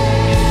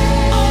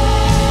 Oh,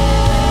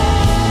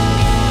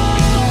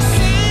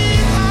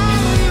 sing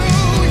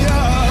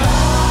hallelujah.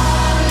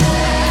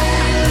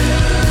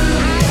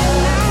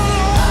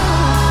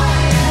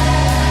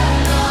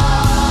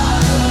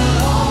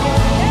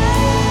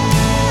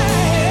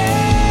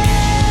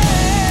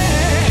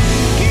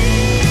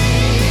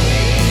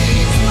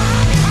 He's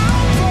my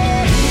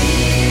comfort.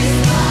 He's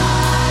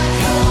my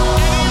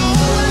comfort.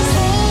 Always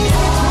holds me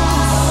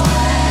close.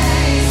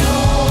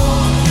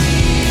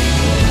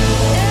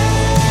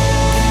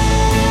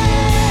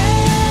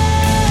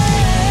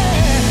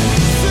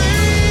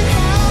 Sing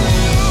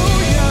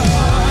hallelujah.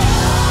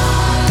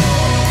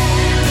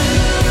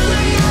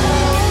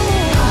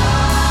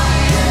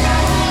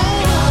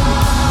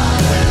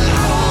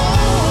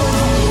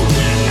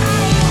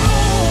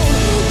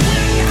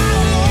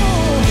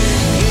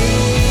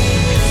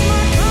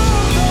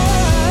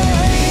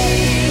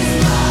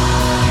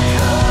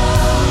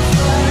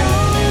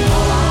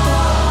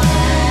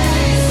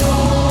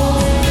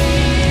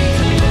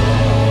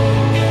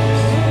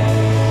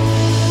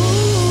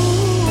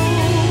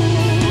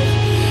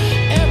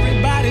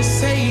 Everybody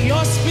say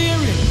your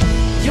spirit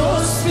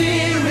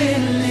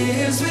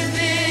lives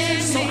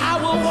within. So I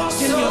will walk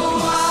in your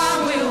peace.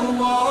 I will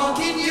walk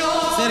in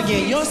your. Say it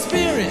again. Your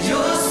spirit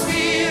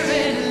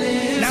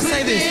lives. Now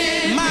say this.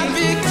 My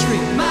victory.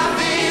 My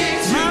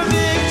victory. My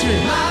victory.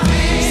 My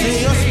victory. Say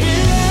your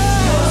spirit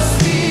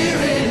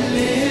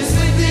lives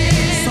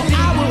within. So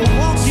I will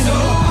walk in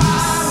your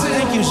peace.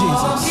 Thank you,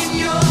 Jesus.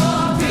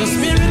 The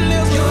spirit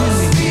lives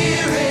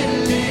within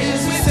me.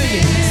 Say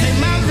it. Say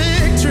my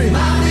victory.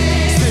 My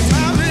victory. Say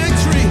my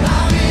victory. My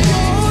victory.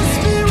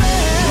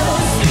 Your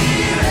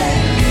spirit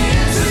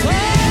lives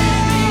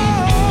within me.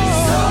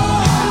 So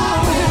I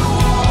will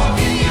walk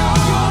in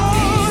your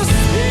peace.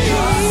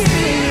 Your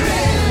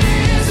spirit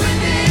lives within me.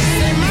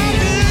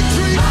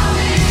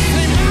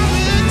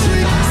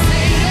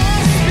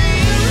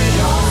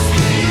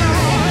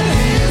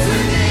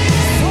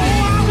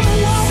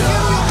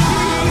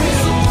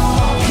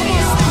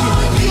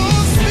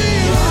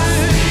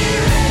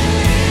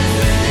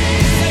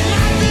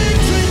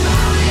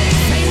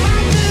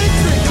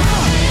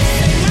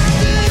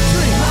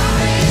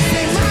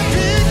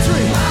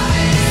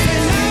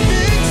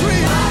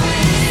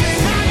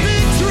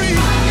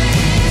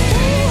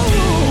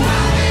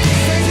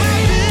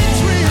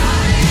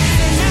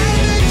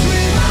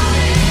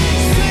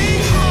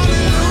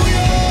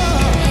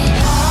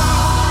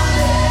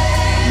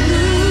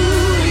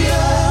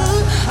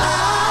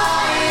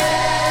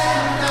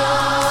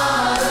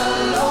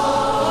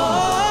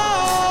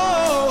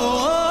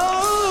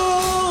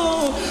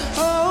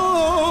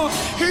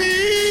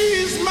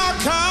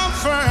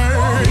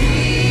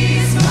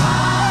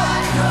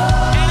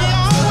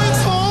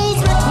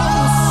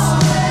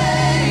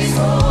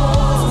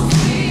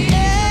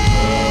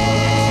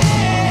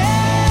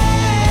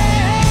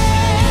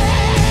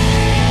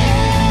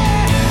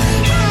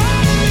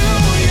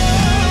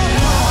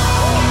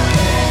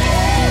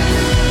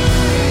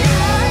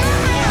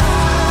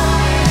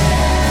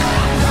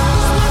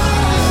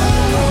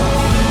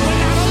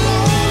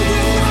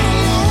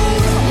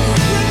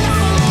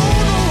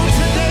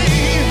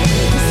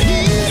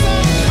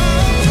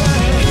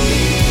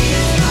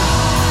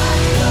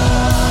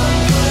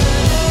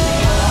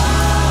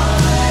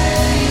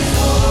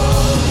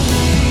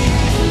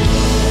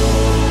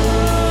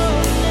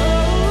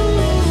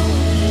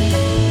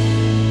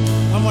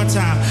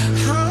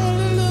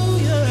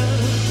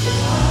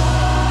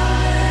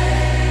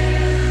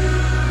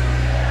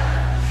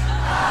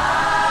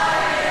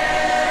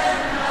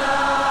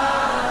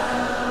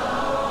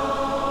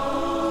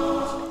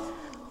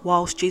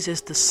 whilst Jesus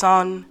the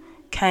Son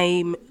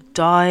came,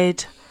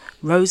 died,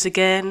 rose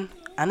again,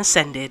 and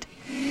ascended,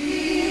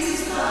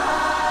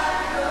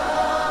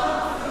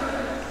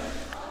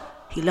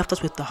 He left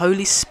us with the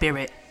Holy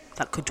Spirit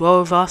that could dwell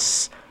with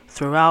us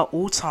throughout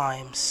all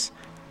times.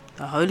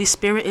 The Holy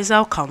Spirit is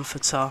our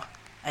comforter.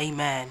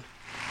 Amen.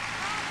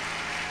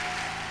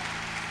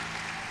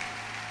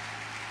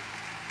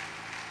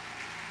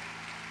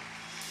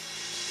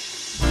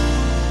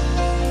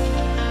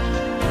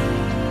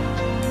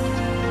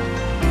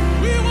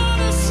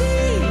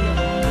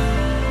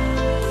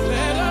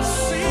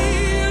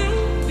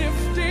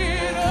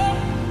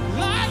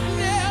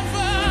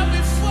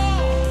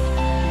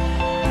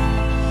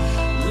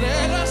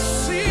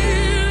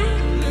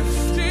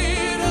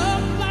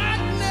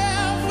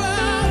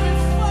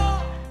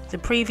 The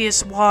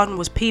previous one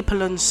was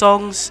People and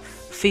Songs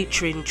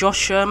featuring Josh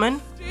Sherman.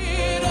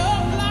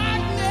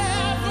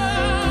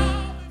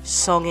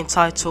 Song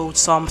entitled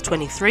Psalm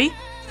 23.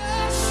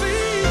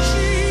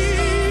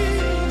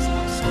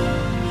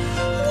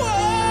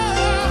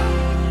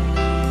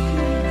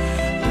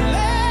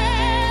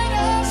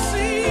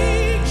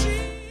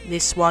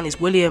 This one is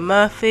William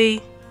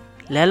Murphy,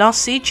 Let Us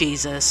See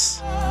Jesus.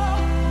 Jesus.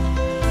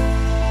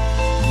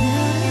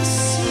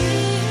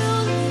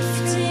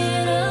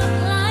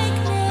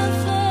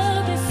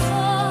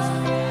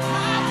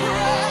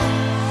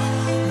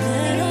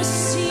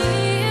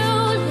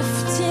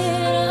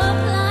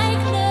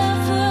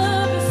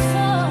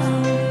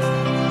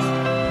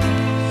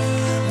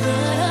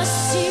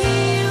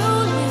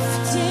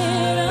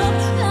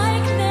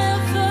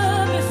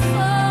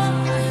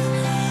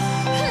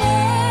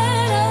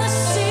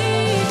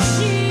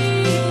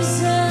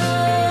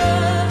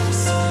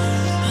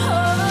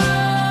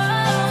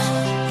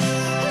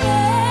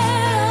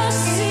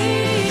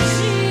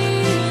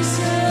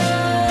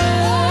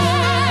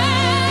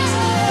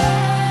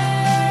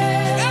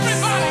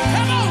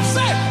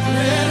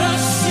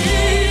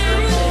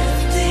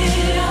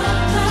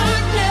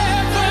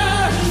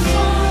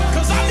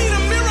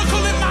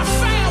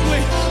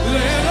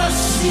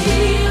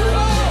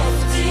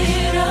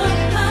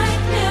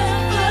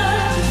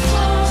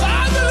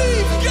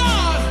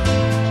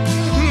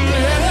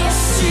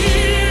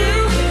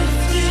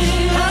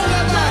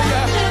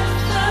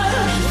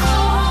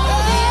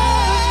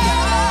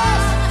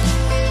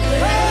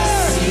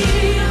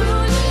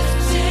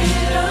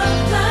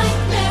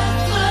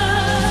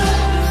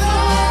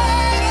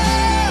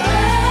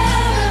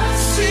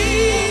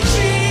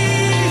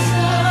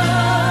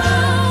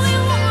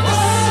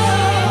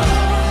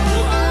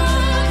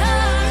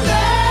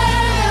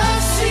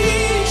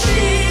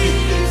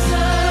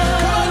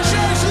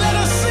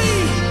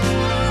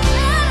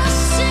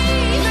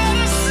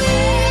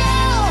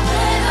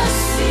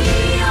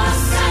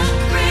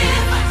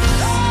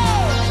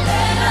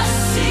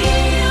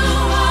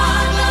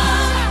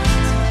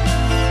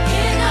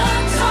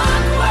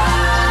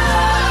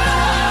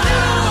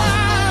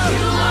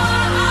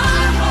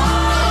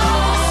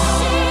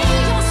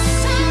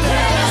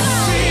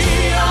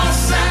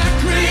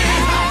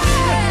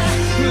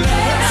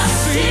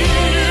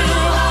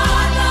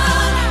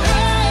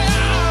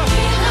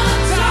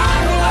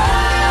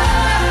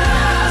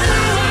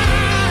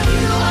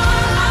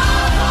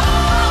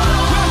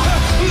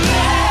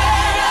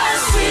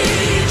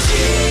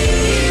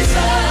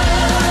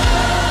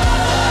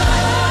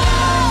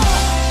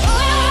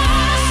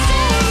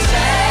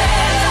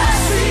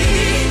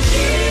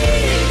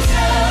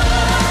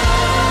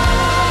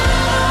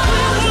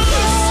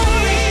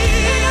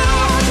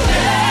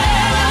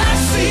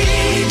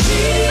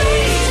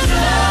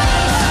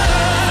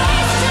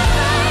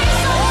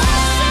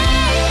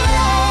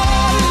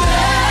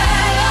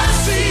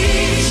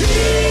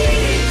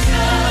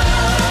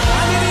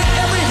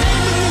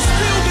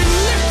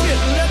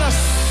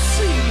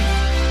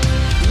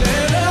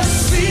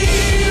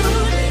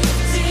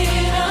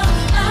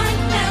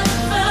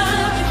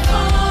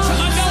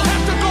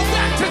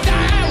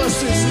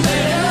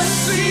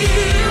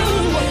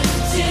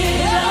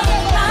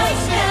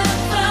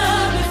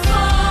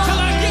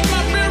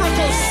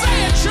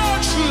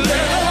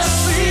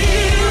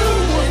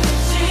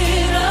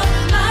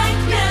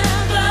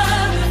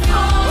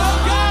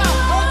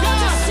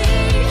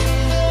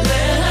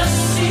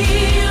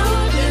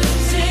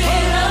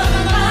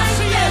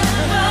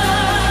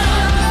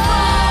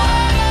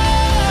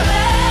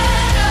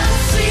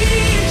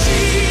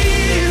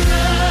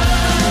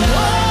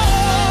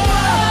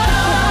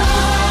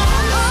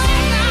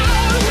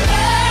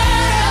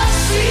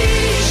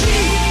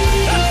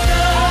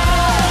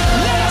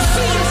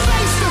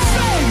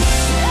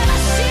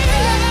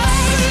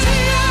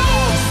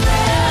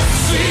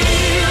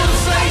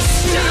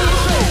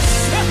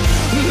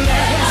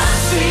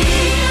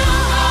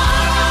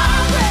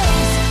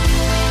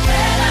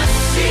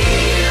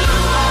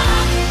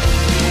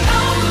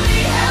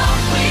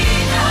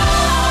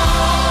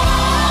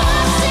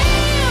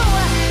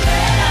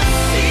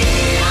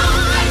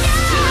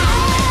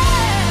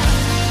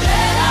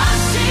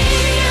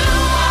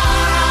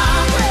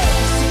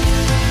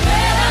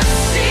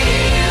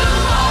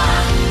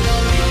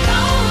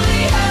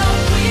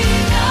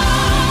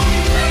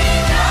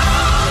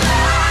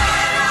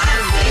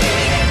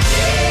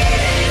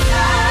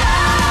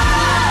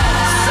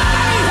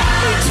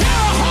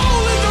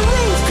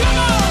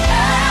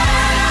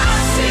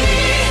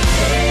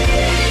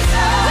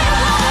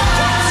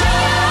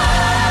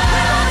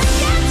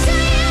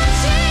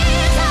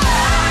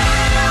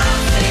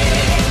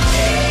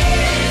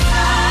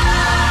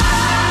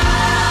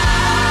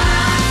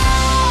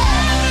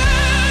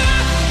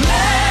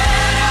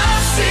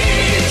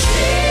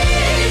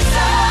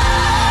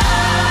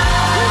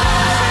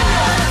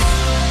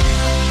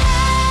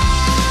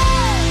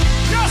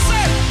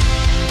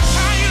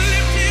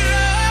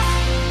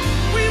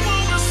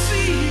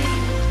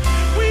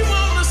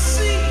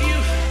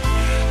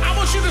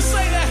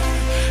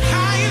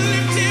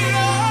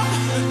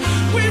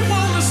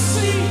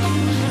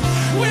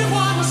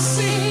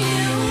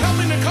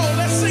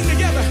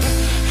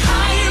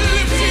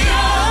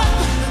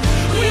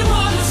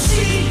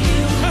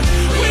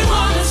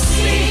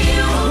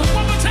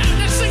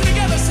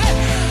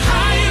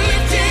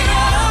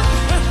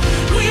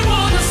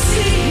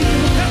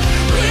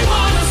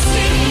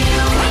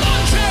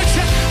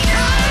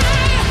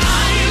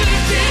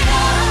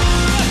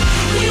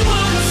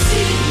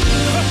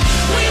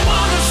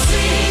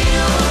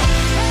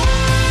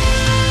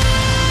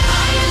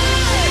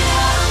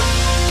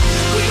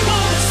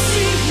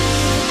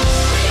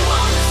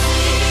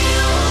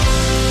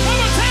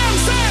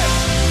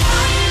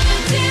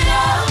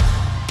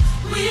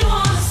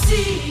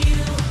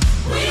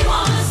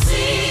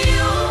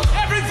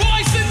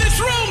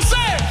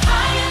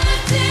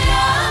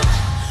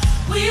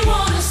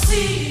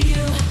 see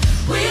you.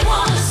 We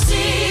wanna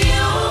see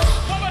you.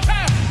 One more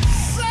time.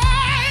 Say,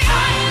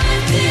 High and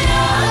lifted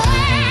up.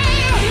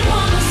 We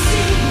wanna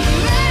see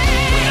you.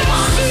 We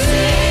wanna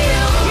see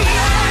you.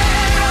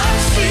 let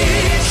us see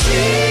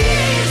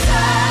Jesus.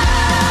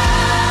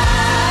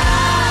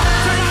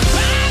 For my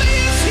body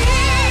is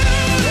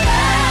healed.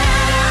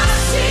 Let us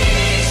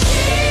see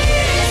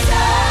Jesus.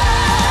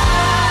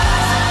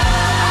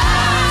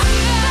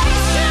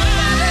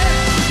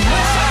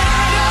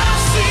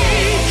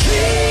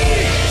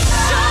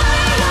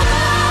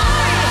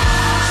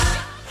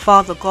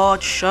 Father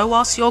God, show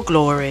us your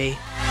glory.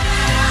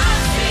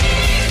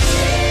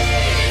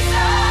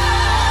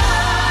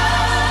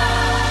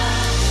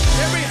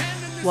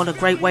 What a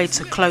great way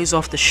to close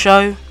off the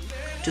show.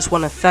 Just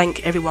want to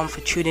thank everyone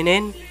for tuning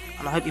in,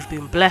 and I hope you've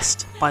been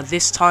blessed by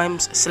this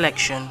time's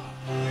selection.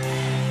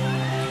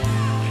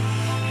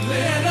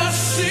 Let us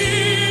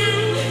see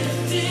you.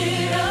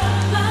 Lifted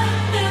up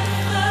like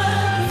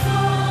never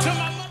before. To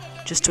my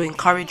mother. Just to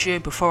encourage you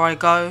before I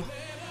go,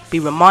 be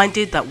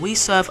reminded that we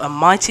serve a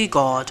mighty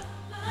God. To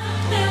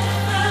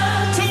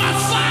my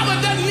father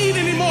doesn't need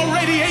any more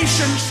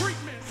radiation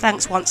treatment.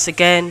 Thanks once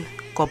again.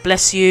 God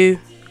bless you.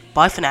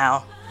 Bye for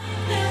now.